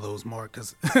read all of those, Mark,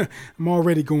 because I'm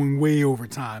already going way over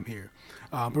time here.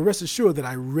 But rest assured that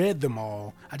I read them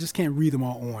all. I just can't read them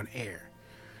all on air.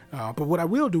 But what I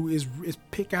will do is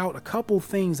pick out a couple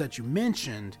things that you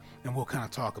mentioned, and we'll kind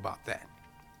of talk about that.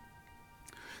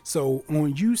 So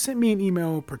you sent me an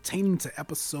email pertaining to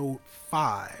episode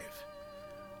 5.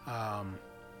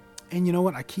 And you know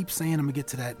what? I keep saying I'm going to get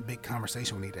to that big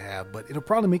conversation we need to have, but it'll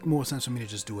probably make more sense for me to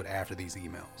just do it after these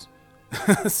emails.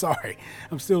 Sorry,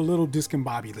 I'm still a little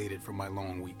discombobulated from my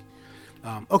long week.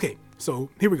 Okay, so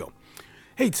here we go.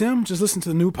 Hey, Tim, just listened to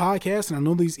the new podcast, and I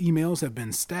know these emails have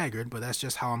been staggered, but that's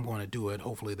just how I'm going to do it.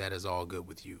 Hopefully that is all good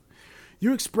with you.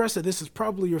 You expressed that this is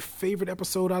probably your favorite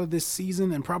episode out of this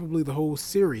season and probably the whole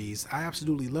series. I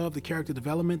absolutely love the character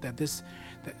development that this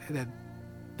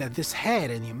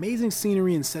had and the amazing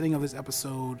scenery and setting of this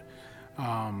episode.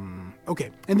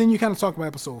 Okay, and then you kind of talk about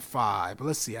episode 5. But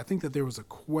let's see. I think that there was a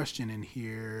question in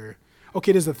here.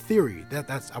 Okay, there's a theory.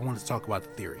 I wanted to talk about the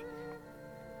theory.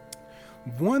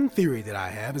 One theory that I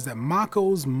have is that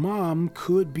Mako's mom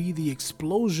could be the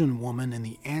explosion woman in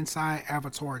the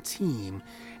anti-Avatar team,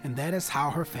 and that is how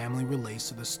her family relates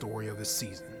to the story of this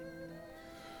season.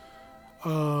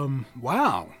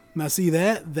 Wow. Now see,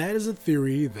 that is a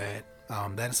theory that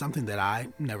is something that I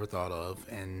never thought of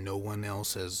and no one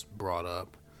else has brought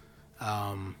up.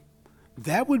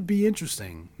 That would be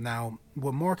interesting. Now,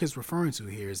 what Mark is referring to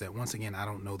here is that, once again, I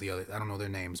don't know their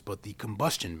names, but the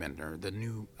Combustion Bender, the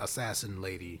new assassin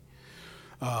lady,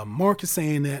 Mark is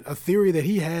saying that a theory that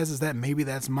he has is that maybe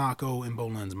that's Mako and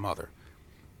Bolin's mother.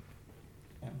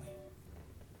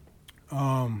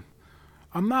 I'm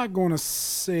not going to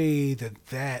say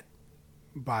that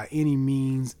by any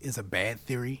means is a bad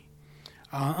theory.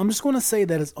 I'm just going to say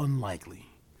that it's unlikely.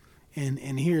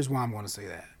 And here's why I'm going to say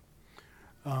that.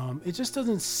 It just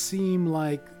doesn't seem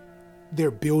like they're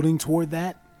building toward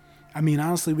that. I mean,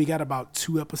 honestly, we got about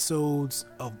 2 episodes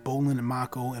of Bolin and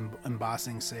Mako and Ba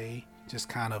Sing Se just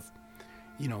kind of,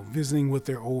 visiting with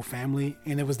their old family.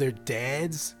 And it was their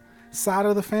dad's side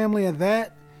of the family at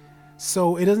that.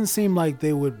 So it doesn't seem like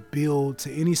they would build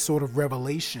to any sort of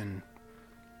revelation.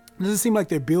 It doesn't seem like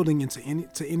they're building into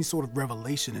any sort of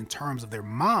revelation in terms of their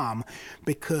mom,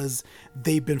 because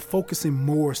they've been focusing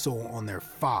more so on their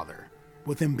father,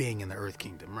 with them being in the Earth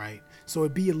Kingdom, right? So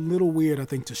it'd be a little weird, I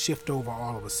think, to shift over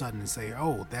all of a sudden and say,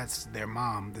 oh, that's their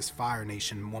mom, this Fire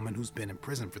Nation woman who's been in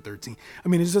prison for 13. I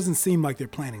mean, it just doesn't seem like they're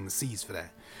planting the seeds for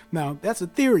that. Now, that's a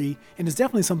theory, and it's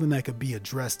definitely something that could be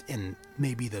addressed in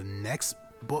maybe the next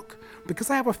book, because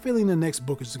I have a feeling the next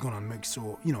book is going to make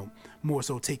sure, more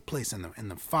so take place in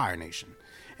the Fire Nation.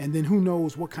 And then who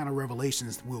knows what kind of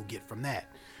revelations we'll get from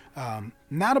that.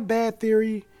 Not a bad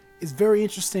theory. It's very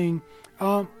interesting.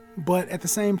 But at the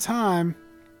same time,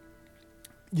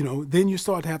 then you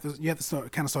have to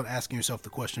start asking yourself the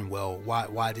question, well,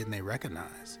 why didn't they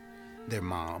recognize their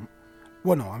mom?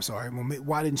 Well, no, I'm sorry. Well,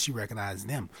 why didn't she recognize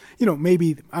them?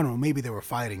 Maybe they were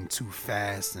fighting too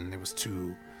fast and it was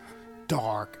too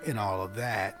dark and all of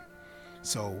that.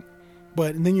 So,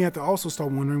 and then you have to also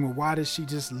start wondering, well, why does she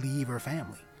just leave her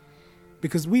family?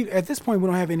 Because at this point, we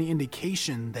don't have any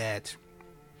indication that,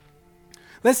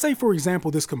 let's say, for example,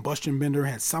 this Combustion Bender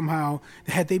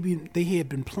had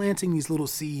been planting these little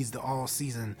seeds all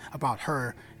season about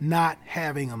her not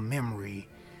having a memory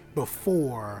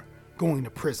before going to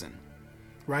prison,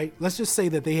 right? Let's just say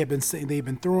that they've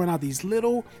been throwing out these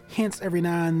little hints every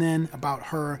now and then about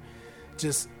her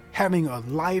just having a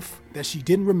life that she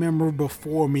didn't remember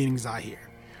before meeting Zahir.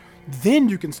 Then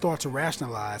you can start to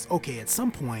rationalize, okay, at some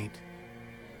point,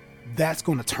 that's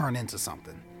going to turn into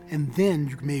something. And then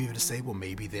you can maybe just say, well,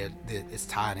 maybe that it's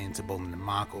tied into Bolin and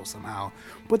Mako somehow.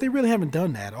 But they really haven't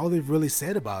done that. All they've really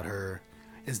said about her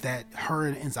is that her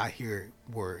and Zahir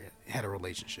had a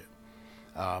relationship.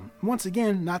 Once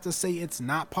again, not to say it's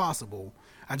not possible.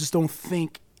 I just don't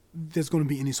think there's going to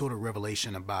be any sort of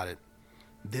revelation about it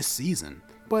this season.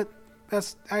 But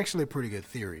that's actually a pretty good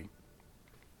theory.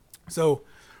 So,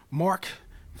 Mark,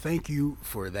 thank you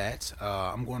for that.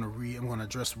 I'm going to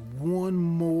address one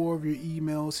more of your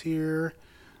emails here.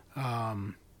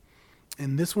 And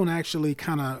this one actually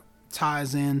kind of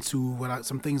ties into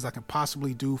some things I could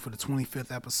possibly do for the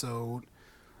 25th episode.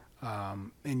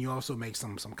 And you also make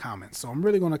some comments. So I'm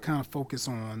really going to kind of focus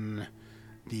on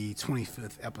the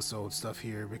 25th episode stuff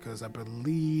here, because I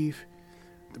believe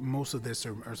most of this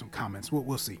are some comments.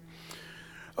 We'll see.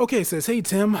 Okay, it says, hey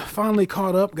Tim, finally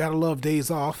caught up, gotta love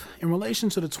days off. In relation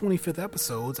to the 25th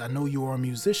episodes, I know you are a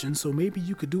musician, so maybe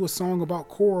you could do a song about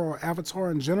Korra or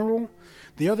Avatar in general.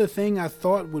 The other thing I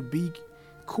thought would be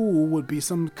cool would be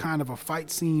some kind of a fight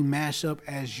scene mashup,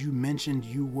 as you mentioned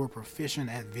you were proficient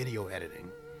at video editing.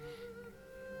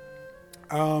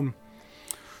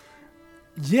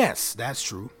 Yes, that's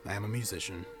true. I am a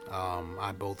musician.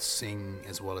 I both sing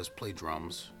as well as play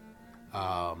drums.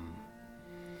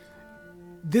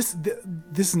 This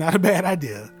is not a bad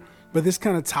idea, but this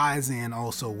kind of ties in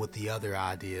also with the other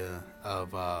idea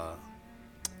of what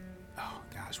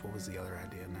was the other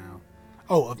idea now?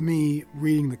 Of me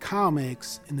reading the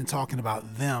comics and then talking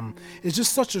about them. It's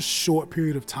just such a short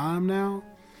period of time now,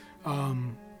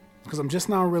 because I'm just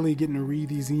now really getting to read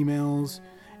these emails,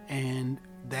 and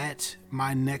that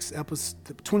my next episode,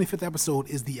 the 25th episode,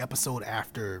 is the episode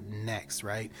after next,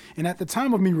 right? And at the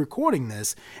time of me recording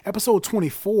this, episode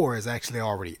 24 is actually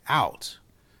already out.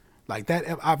 Like that,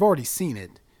 I've already seen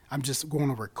it. I'm just going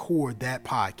to record that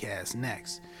podcast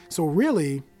next. So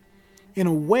really, in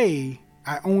a way,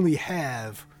 I only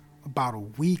have about a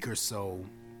week or so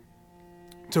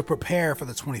to prepare for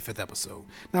the 25th episode.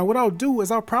 Now, what I'll do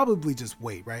is I'll probably just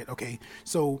wait, right? Okay,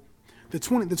 so the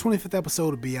 25th episode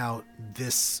will be out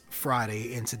this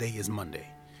Friday, and today is Monday.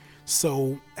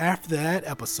 So after that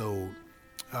episode,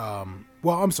 after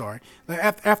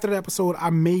that episode, I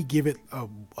may give it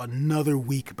another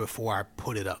week before I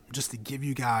put it up, just to give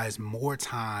you guys more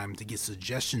time to get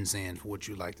suggestions in for what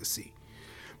you'd like to see.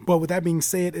 But with that being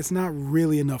said, it's not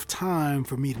really enough time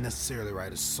for me to necessarily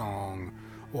write a song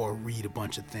or read a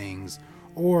bunch of things.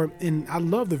 And I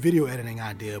love the video editing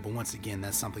idea, but once again,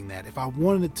 that's something that if I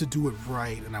wanted to do it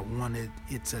right and I wanted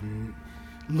it to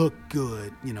look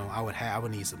good, I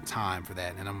would need some time for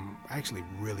that. And I'm actually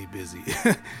really busy.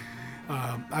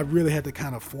 I really had to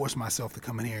kind of force myself to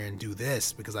come in here and do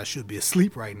this because I should be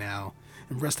asleep right now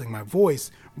and resting my voice,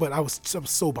 but I was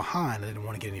so behind, I didn't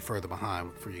want to get any further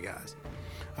behind for you guys.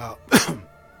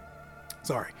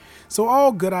 Sorry. So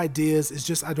all good ideas. It's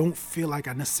just I don't feel like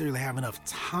I necessarily have enough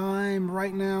time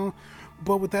right now.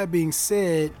 But with that being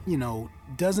said,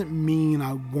 doesn't mean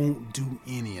I won't do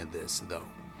any of this, though.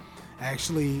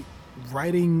 Actually,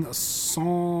 writing a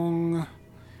song,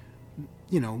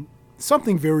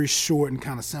 something very short and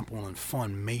kind of simple and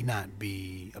fun may not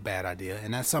be a bad idea.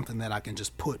 And that's something that I can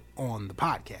just put on the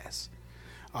podcast.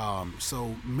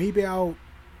 So maybe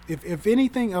if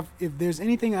there's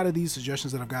anything out of these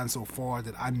suggestions that I've gotten so far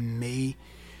that I may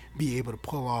be able to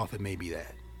pull off, it may be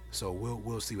that. So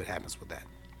we'll see what happens with that.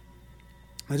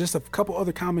 Now, just a couple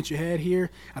other comments you had here.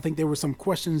 I think there were some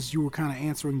questions you were kind of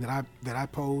answering that I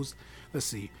posed. Let's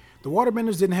see. The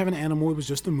waterbenders didn't have an animal; it was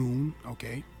just the moon.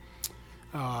 Okay.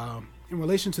 In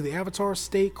relation to the Avatar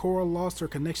state, Korra lost her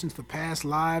connection to the past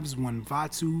lives when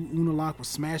Vaatu Unalaq was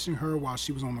smashing her while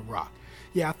she was on the rock.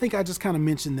 Yeah, I think I just kind of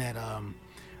mentioned that.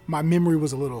 My memory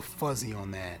was a little fuzzy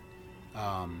on that.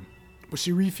 But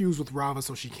she refused with Rava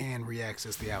so she can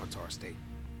re-access the Avatar state.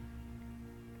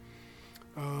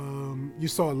 You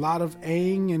saw a lot of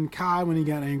Aang and Kai when he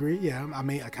got angry. Yeah, I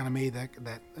kind of made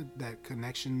that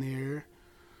connection there.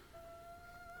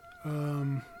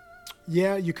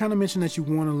 Yeah, you kind of mentioned that you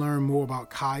want to learn more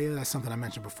about Kaya. That's something I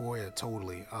mentioned before. Yeah,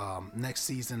 totally. Next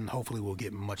season, hopefully we'll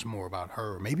get much more about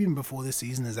her. Maybe even before this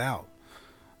season is out.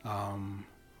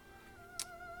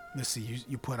 Let's see,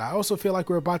 you put, I also feel like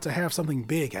we're about to have something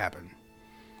big happen.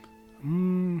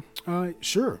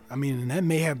 Sure. I mean, and that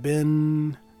may have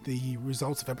been the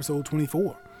results of episode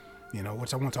 24,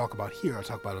 which I won't talk about here. I'll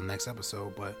talk about it in the next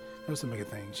episode, but there's some bigger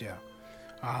things, yeah.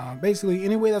 Basically,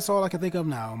 anyway, that's all I can think of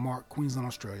now. Mark, Queensland,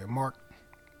 Australia. Mark,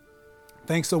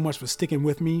 thanks so much for sticking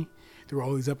with me through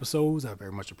all these episodes. I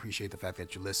very much appreciate the fact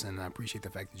that you listen, and I appreciate the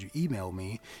fact that you email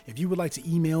me. If you would like to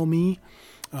email me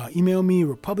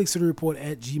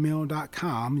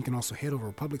republiccityreport@gmail.com. You can also head over to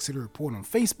Republic City Report on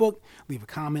Facebook, leave a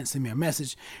comment, send me a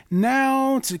message.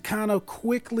 Now to kind of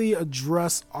quickly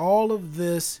address all of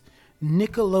this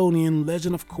Nickelodeon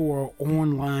Legend of Korra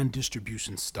online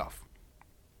distribution stuff.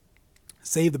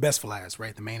 Save the best for last,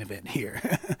 right? The main event here,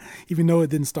 even though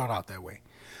it didn't start out that way.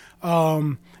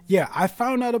 I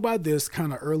found out about this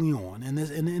kind of early on,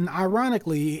 and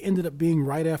ironically, it ended up being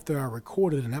right after I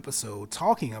recorded an episode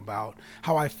talking about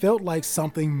how I felt like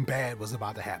something bad was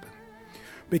about to happen.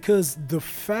 Because the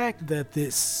fact that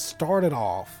this started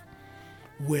off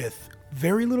with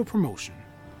very little promotion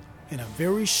in a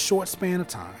very short span of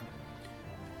time,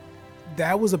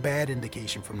 that was a bad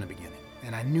indication from the beginning,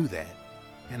 and I knew that,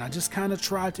 and I just kind of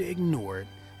tried to ignore it.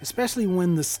 Especially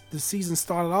when the season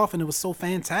started off and it was so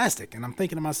fantastic. And I'm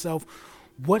thinking to myself,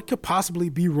 what could possibly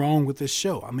be wrong with this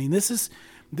show? I mean, this is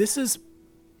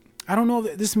I don't know,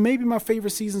 this may be my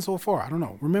favorite season so far. I don't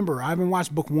know. Remember, I haven't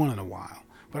watched book 1 in a while,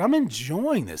 but I'm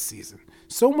enjoying this season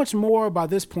so much more by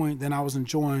this point than I was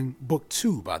enjoying book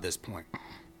 2 by this point.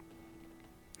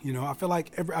 You know, I feel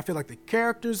like the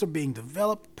characters are being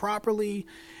developed properly.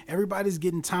 Everybody's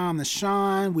getting time to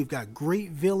shine. We've got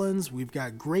great villains. We've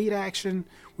got great action.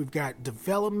 We've got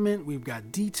development. We've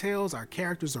got details. Our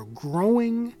characters are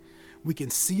growing. We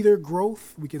can see their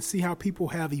growth. We can see how people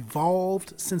have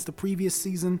evolved since the previous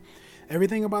season.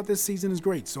 Everything about this season is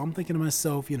great. So I'm thinking to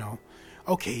myself, you know,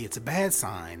 okay, it's a bad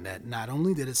sign that not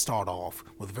only did it start off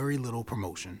with very little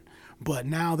promotion, but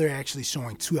now they're actually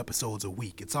showing 2 episodes a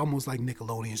week. It's almost like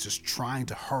Nickelodeon's just trying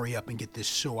to hurry up and get this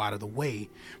show out of the way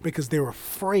because they're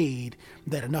afraid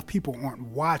that enough people aren't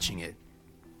watching it.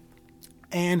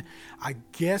 And I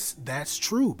guess that's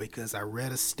true because I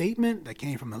read a statement that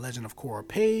came from the Legend of Korra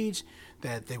page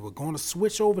that they were going to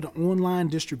switch over to online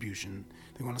distribution.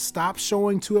 They're going to stop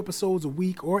showing 2 episodes a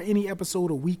week or any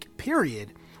episode a week,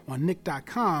 period, on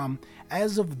Nick.com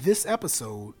as of this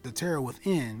episode, The Terror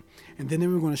Within, and then they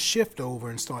were going to shift over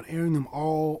and start airing them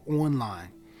all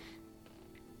online.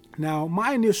 Now,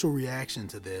 my initial reaction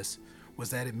to this was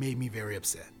that it made me very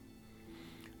upset.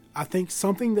 I think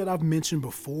something that I've mentioned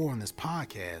before on this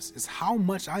podcast is how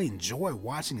much I enjoy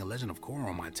watching The Legend of Korra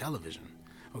on my television.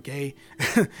 Okay,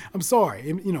 I'm sorry,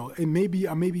 I may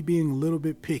be being a little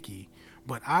bit picky,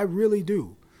 but I really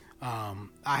do. I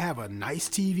have a nice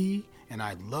TV, and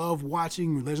I love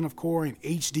watching Legend of Korra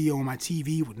in HD on my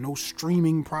TV with no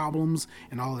streaming problems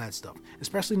and all of that stuff.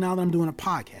 Especially now that I'm doing a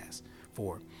podcast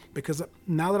for it, because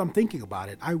now that I'm thinking about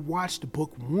it, I watched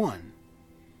book 1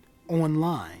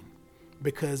 online.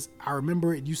 Because I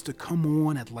remember it used to come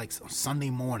on at like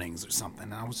Sunday mornings or something.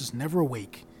 And I was just never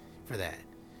awake for that.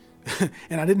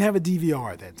 And I didn't have a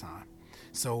DVR at that time.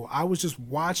 So I was just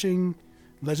watching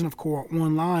Legend of Korra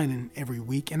online every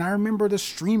week. And I remember the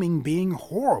streaming being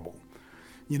horrible.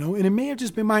 You know, and it may have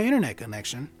just been my internet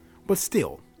connection. But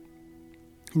still,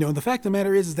 you know, the fact of the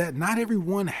matter is that not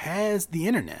everyone has the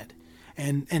internet.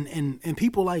 And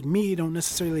people like me don't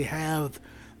necessarily have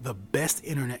the best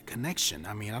internet connection.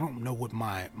 I mean, I don't know what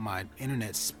my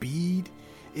internet speed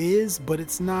is, but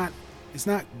it's not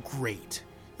great,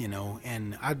 you know,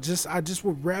 and I just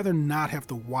would rather not have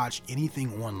to watch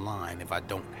anything online if I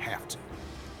don't have to.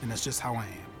 And that's just how I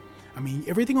am. I mean,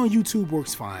 everything on YouTube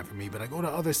works fine for me, but I go to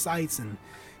other sites and,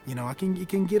 you know, it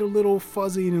can get a little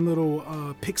fuzzy and a little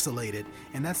pixelated,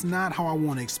 and that's not how I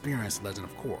want to experience Legend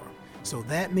of Korra. So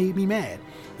that made me mad.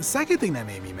 The second thing that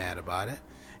made me mad about it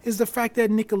is the fact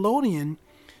that Nickelodeon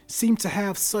seemed to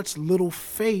have such little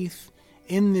faith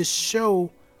in this show,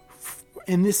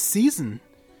 in this season,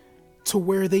 to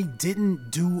where they didn't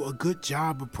do a good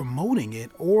job of promoting it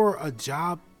or a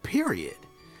job, period.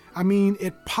 I mean,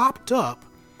 it popped up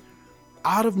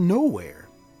out of nowhere.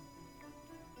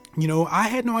 You know, I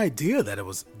had no idea that it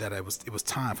was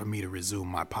time for me to resume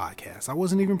my podcast. I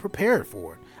wasn't even prepared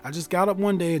for it. I just got up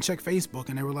one day and checked Facebook,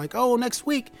 and they were like, "Oh, next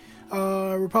week,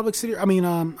 Legend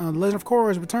of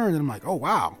Korra is returned." And I'm like, "Oh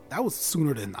wow, that was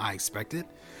sooner than I expected."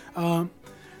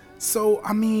 So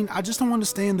I mean, I just don't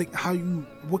understand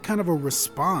what kind of a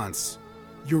response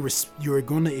you're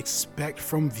going to expect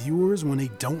from viewers when they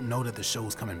don't know that the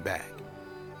show's coming back.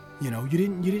 You know, you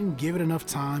didn't give it enough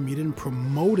time. You didn't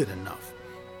promote it enough.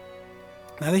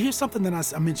 Now, here's something that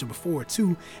I mentioned before,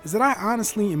 too, is that I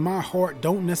honestly, in my heart,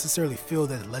 don't necessarily feel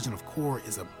that The Legend of Korra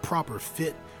is a proper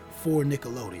fit for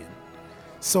Nickelodeon.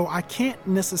 So I can't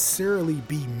necessarily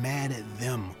be mad at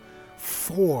them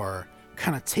for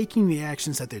kind of taking the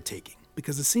actions that they're taking,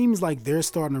 because it seems like they're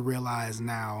starting to realize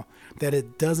now that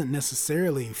it doesn't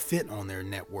necessarily fit on their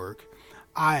network.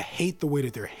 I hate the way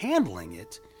that they're handling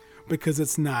it, because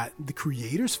it's not the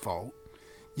creator's fault,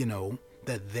 you know,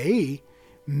 that they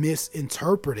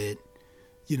misinterpreted,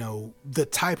 you know, the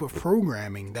type of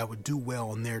programming that would do well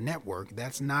on their network.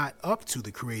 That's not up to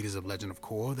the creators of Legend of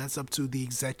Korra. That's up to the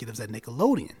executives at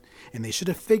Nickelodeon. And they should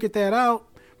have figured that out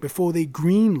before they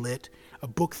greenlit a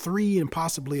book 3 and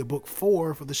possibly a book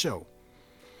 4 for the show.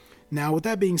 Now, with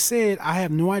that being said, I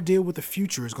have no idea what the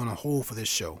future is going to hold for this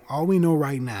show. All we know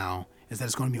right now is that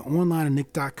it's going to be online at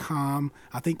Nick.com,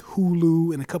 I think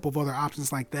Hulu, and a couple of other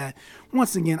options like that.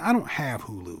 Once again, I don't have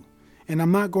Hulu. And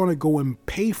I'm not going to go and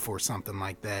pay for something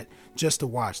like that just to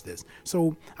watch this.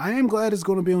 So I am glad it's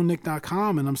going to be on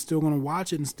Nick.com, and I'm still going to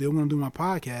watch it and still going to do my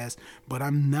podcast, but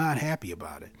I'm not happy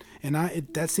about it. And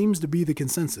that seems to be the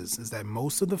consensus, is that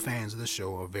most of the fans of the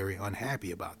show are very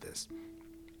unhappy about this.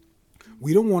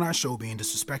 We don't want our show being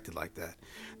disrespected like that.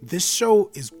 This show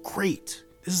is great.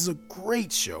 This is a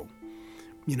great show.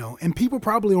 You know, and people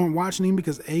probably aren't watching it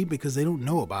because A, because they don't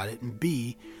know about it, and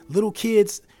B, little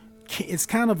kids it's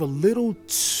kind of a little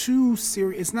too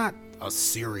serious. It's not a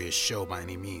serious show by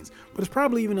any means, but it's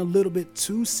probably even a little bit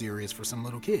too serious for some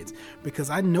little kids, because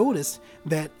I noticed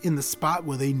that in the spot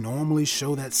where they normally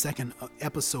show that second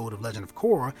episode of Legend of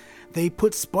Korra, they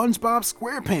put SpongeBob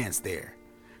SquarePants there.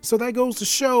 So that goes to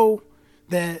show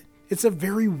that it's a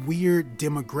very weird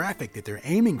demographic that they're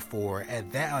aiming for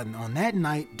at that on that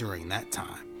night during that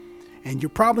time. And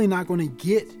you're probably not going to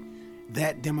get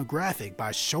that demographic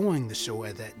by showing the show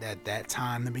at that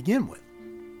time to begin with.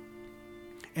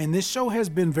 And this show has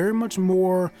been very much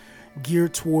more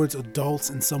geared towards adults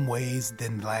in some ways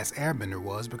than The Last Airbender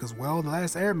was, because, well, The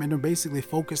Last Airbender basically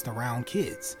focused around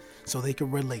kids so they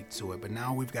could relate to it. But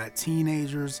now we've got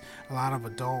teenagers, a lot of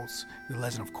adults, The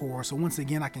Legend of Korra. So once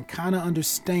again, I can kind of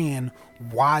understand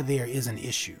why there is an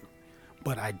issue,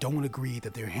 but I don't agree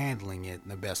that they're handling it in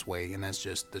the best way, and that's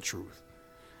just the truth.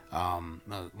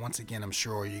 Once again, I'm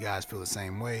sure you guys feel the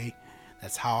same way.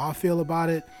 That's how I feel about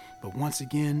it. But once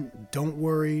again, don't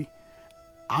worry.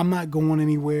 I'm not going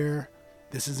anywhere.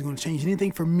 This isn't going to change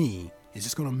anything for me. It's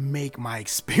just going to make my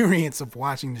experience of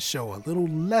watching the show a little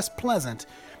less pleasant,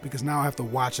 because now I have to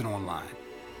watch it online.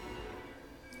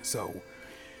 So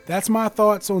that's my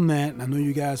thoughts on that. I know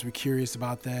you guys were curious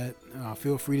about that.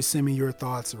 Feel free to send me your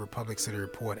thoughts at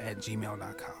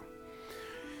republiccityreport@gmail.com.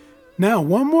 Now,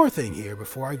 one more thing here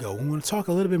before I go. We want to talk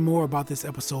a little bit more about this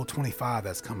episode 25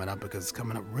 that's coming up, because it's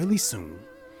coming up really soon.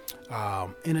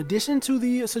 In addition to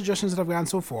the suggestions that I've gotten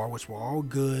so far, which were all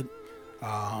good,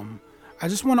 I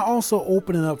just want to also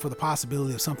open it up for the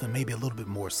possibility of something maybe a little bit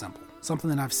more simple. Something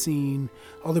that I've seen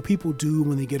other people do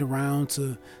when they get around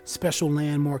to special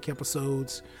landmark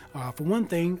episodes. For one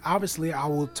thing, obviously, I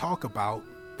will talk about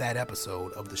that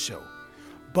episode of the show.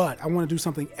 But I want to do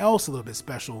something else a little bit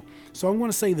special. So I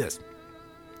want to say this.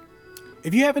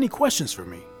 If you have any questions for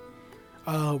me,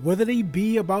 whether they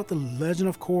be about The Legend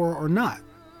of Korra or not,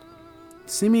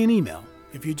 send me an email.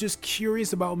 If you're just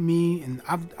curious about me, and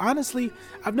I've done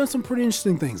some pretty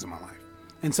interesting things in my life,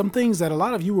 and some things that a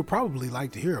lot of you would probably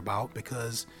like to hear about,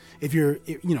 because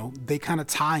they kind of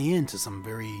tie into some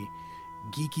very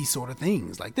geeky sort of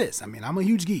things like this. I mean, I'm a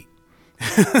huge geek.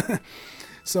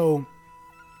 So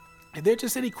if there are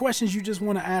just any questions you just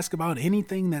want to ask about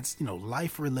anything that's,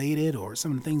 life related, or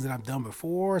some of the things that I've done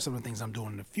before, some of the things I'm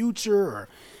doing in the future, or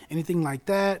anything like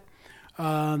that,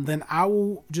 then I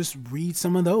will just read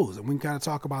some of those, and we can kind of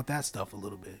talk about that stuff a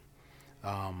little bit.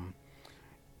 I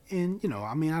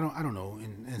don't know.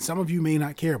 And some of you may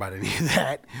not care about any of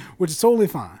that, which is totally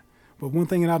fine. But one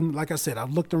thing that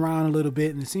I've looked around a little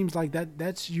bit, and it seems like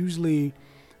that's usually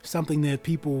something that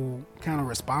people kind of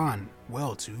respond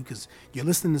well to, because you're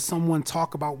listening to someone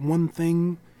talk about one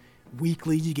thing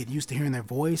weekly, you get used to hearing their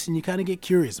voice, and you kind of get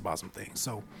curious about some things.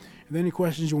 So if there are any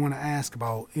questions you want to ask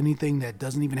about anything that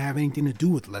doesn't even have anything to do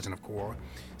with The Legend of Korra,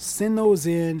 send those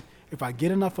in. If I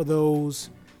get enough of those,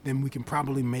 then we can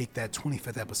probably make that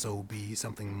 25th episode be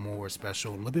something more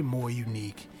special, a little bit more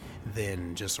unique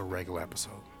than just a regular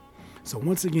episode. So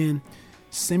once again,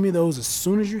 send me those as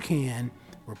soon as you can.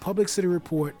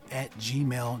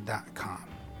 republiccityreport@gmail.com.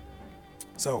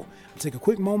 So I'll take a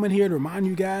quick moment here to remind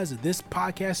you guys that this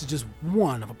podcast is just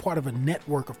one of a part of a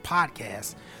network of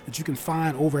podcasts that you can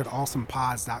find over at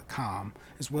awesomepods.com,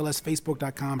 as well as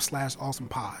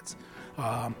facebook.com/awesomepods.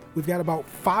 We've got about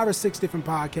 5 or 6 different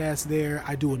podcasts there.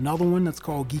 I do another one that's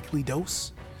called Geekly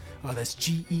Dose. That's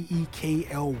GEEKLY.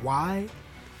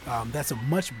 That's a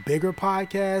much bigger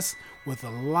podcast with a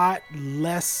lot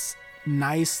less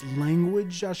nice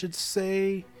language, I should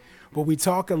say. But we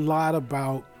talk a lot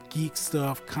about geek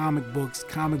stuff, comic books,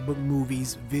 comic book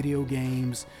movies, video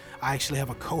games. I actually have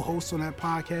a co-host on that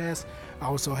podcast. I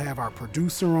also have our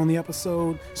producer on the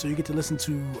episode, so you get to listen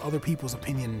to other people's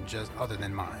opinion just other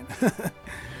than mine.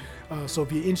 So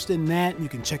if you're interested in that, you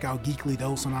can check out Geekly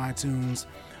Dose on iTunes.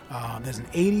 There's an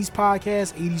 80s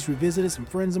podcast, 80s Revisited, some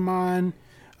friends of mine.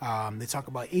 They talk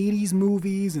about 80s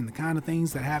movies and the kind of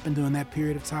things that happened during that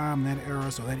period of time, that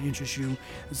era, so that interests you.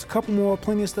 There's a couple more,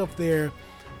 plenty of stuff there.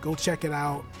 Go check it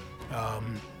out.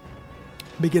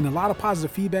 Been getting a lot of positive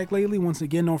feedback lately. Once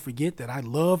again, don't forget that I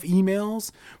love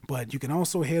emails, but you can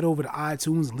also head over to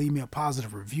iTunes and leave me a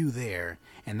positive review there,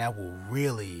 and that will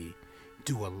really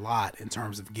do a lot in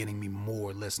terms of getting me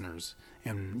more listeners.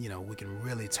 And, we can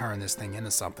really turn this thing into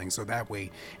something. So that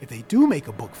way, if they do make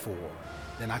a book 4,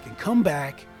 then I can come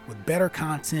back with better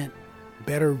content,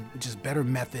 better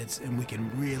methods, and we can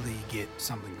really get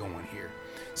something going here.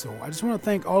 So I just want to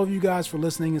thank all of you guys for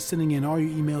listening and sending in all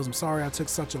your emails. I'm sorry I took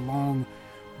such a long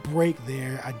break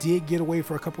there. I did get away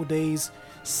for a couple days.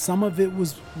 Some of it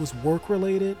was work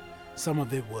related. Some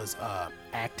of it was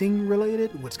acting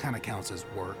related, which kind of counts as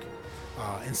work.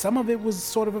 And some of it was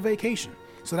sort of a vacation.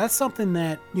 So that's something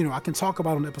that, I can talk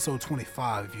about on episode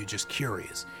 25 if you're just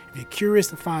curious. If you're curious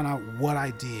to find out what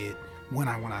I did when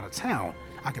I went out of town,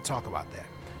 I can talk about that.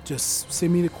 Just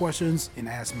send me the questions and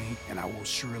ask me, and I will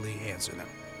surely answer them.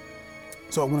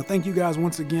 So I want to thank you guys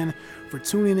once again for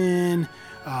tuning in.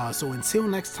 So until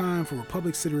next time for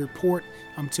Republic City Report,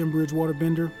 I'm Tim Bridgewater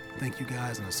Bender. Thank you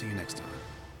guys, and I'll see you next time.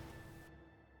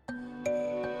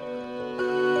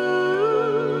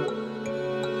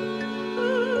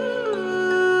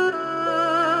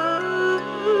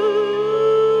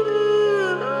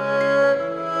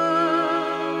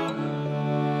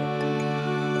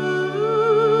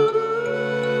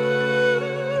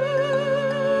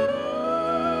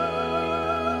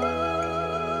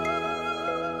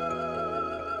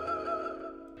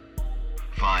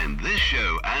 Find this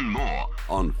show and more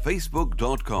on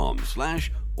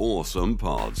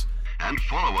Facebook.com/AwesomePods and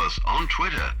follow us on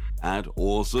Twitter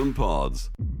 @AwesomePods.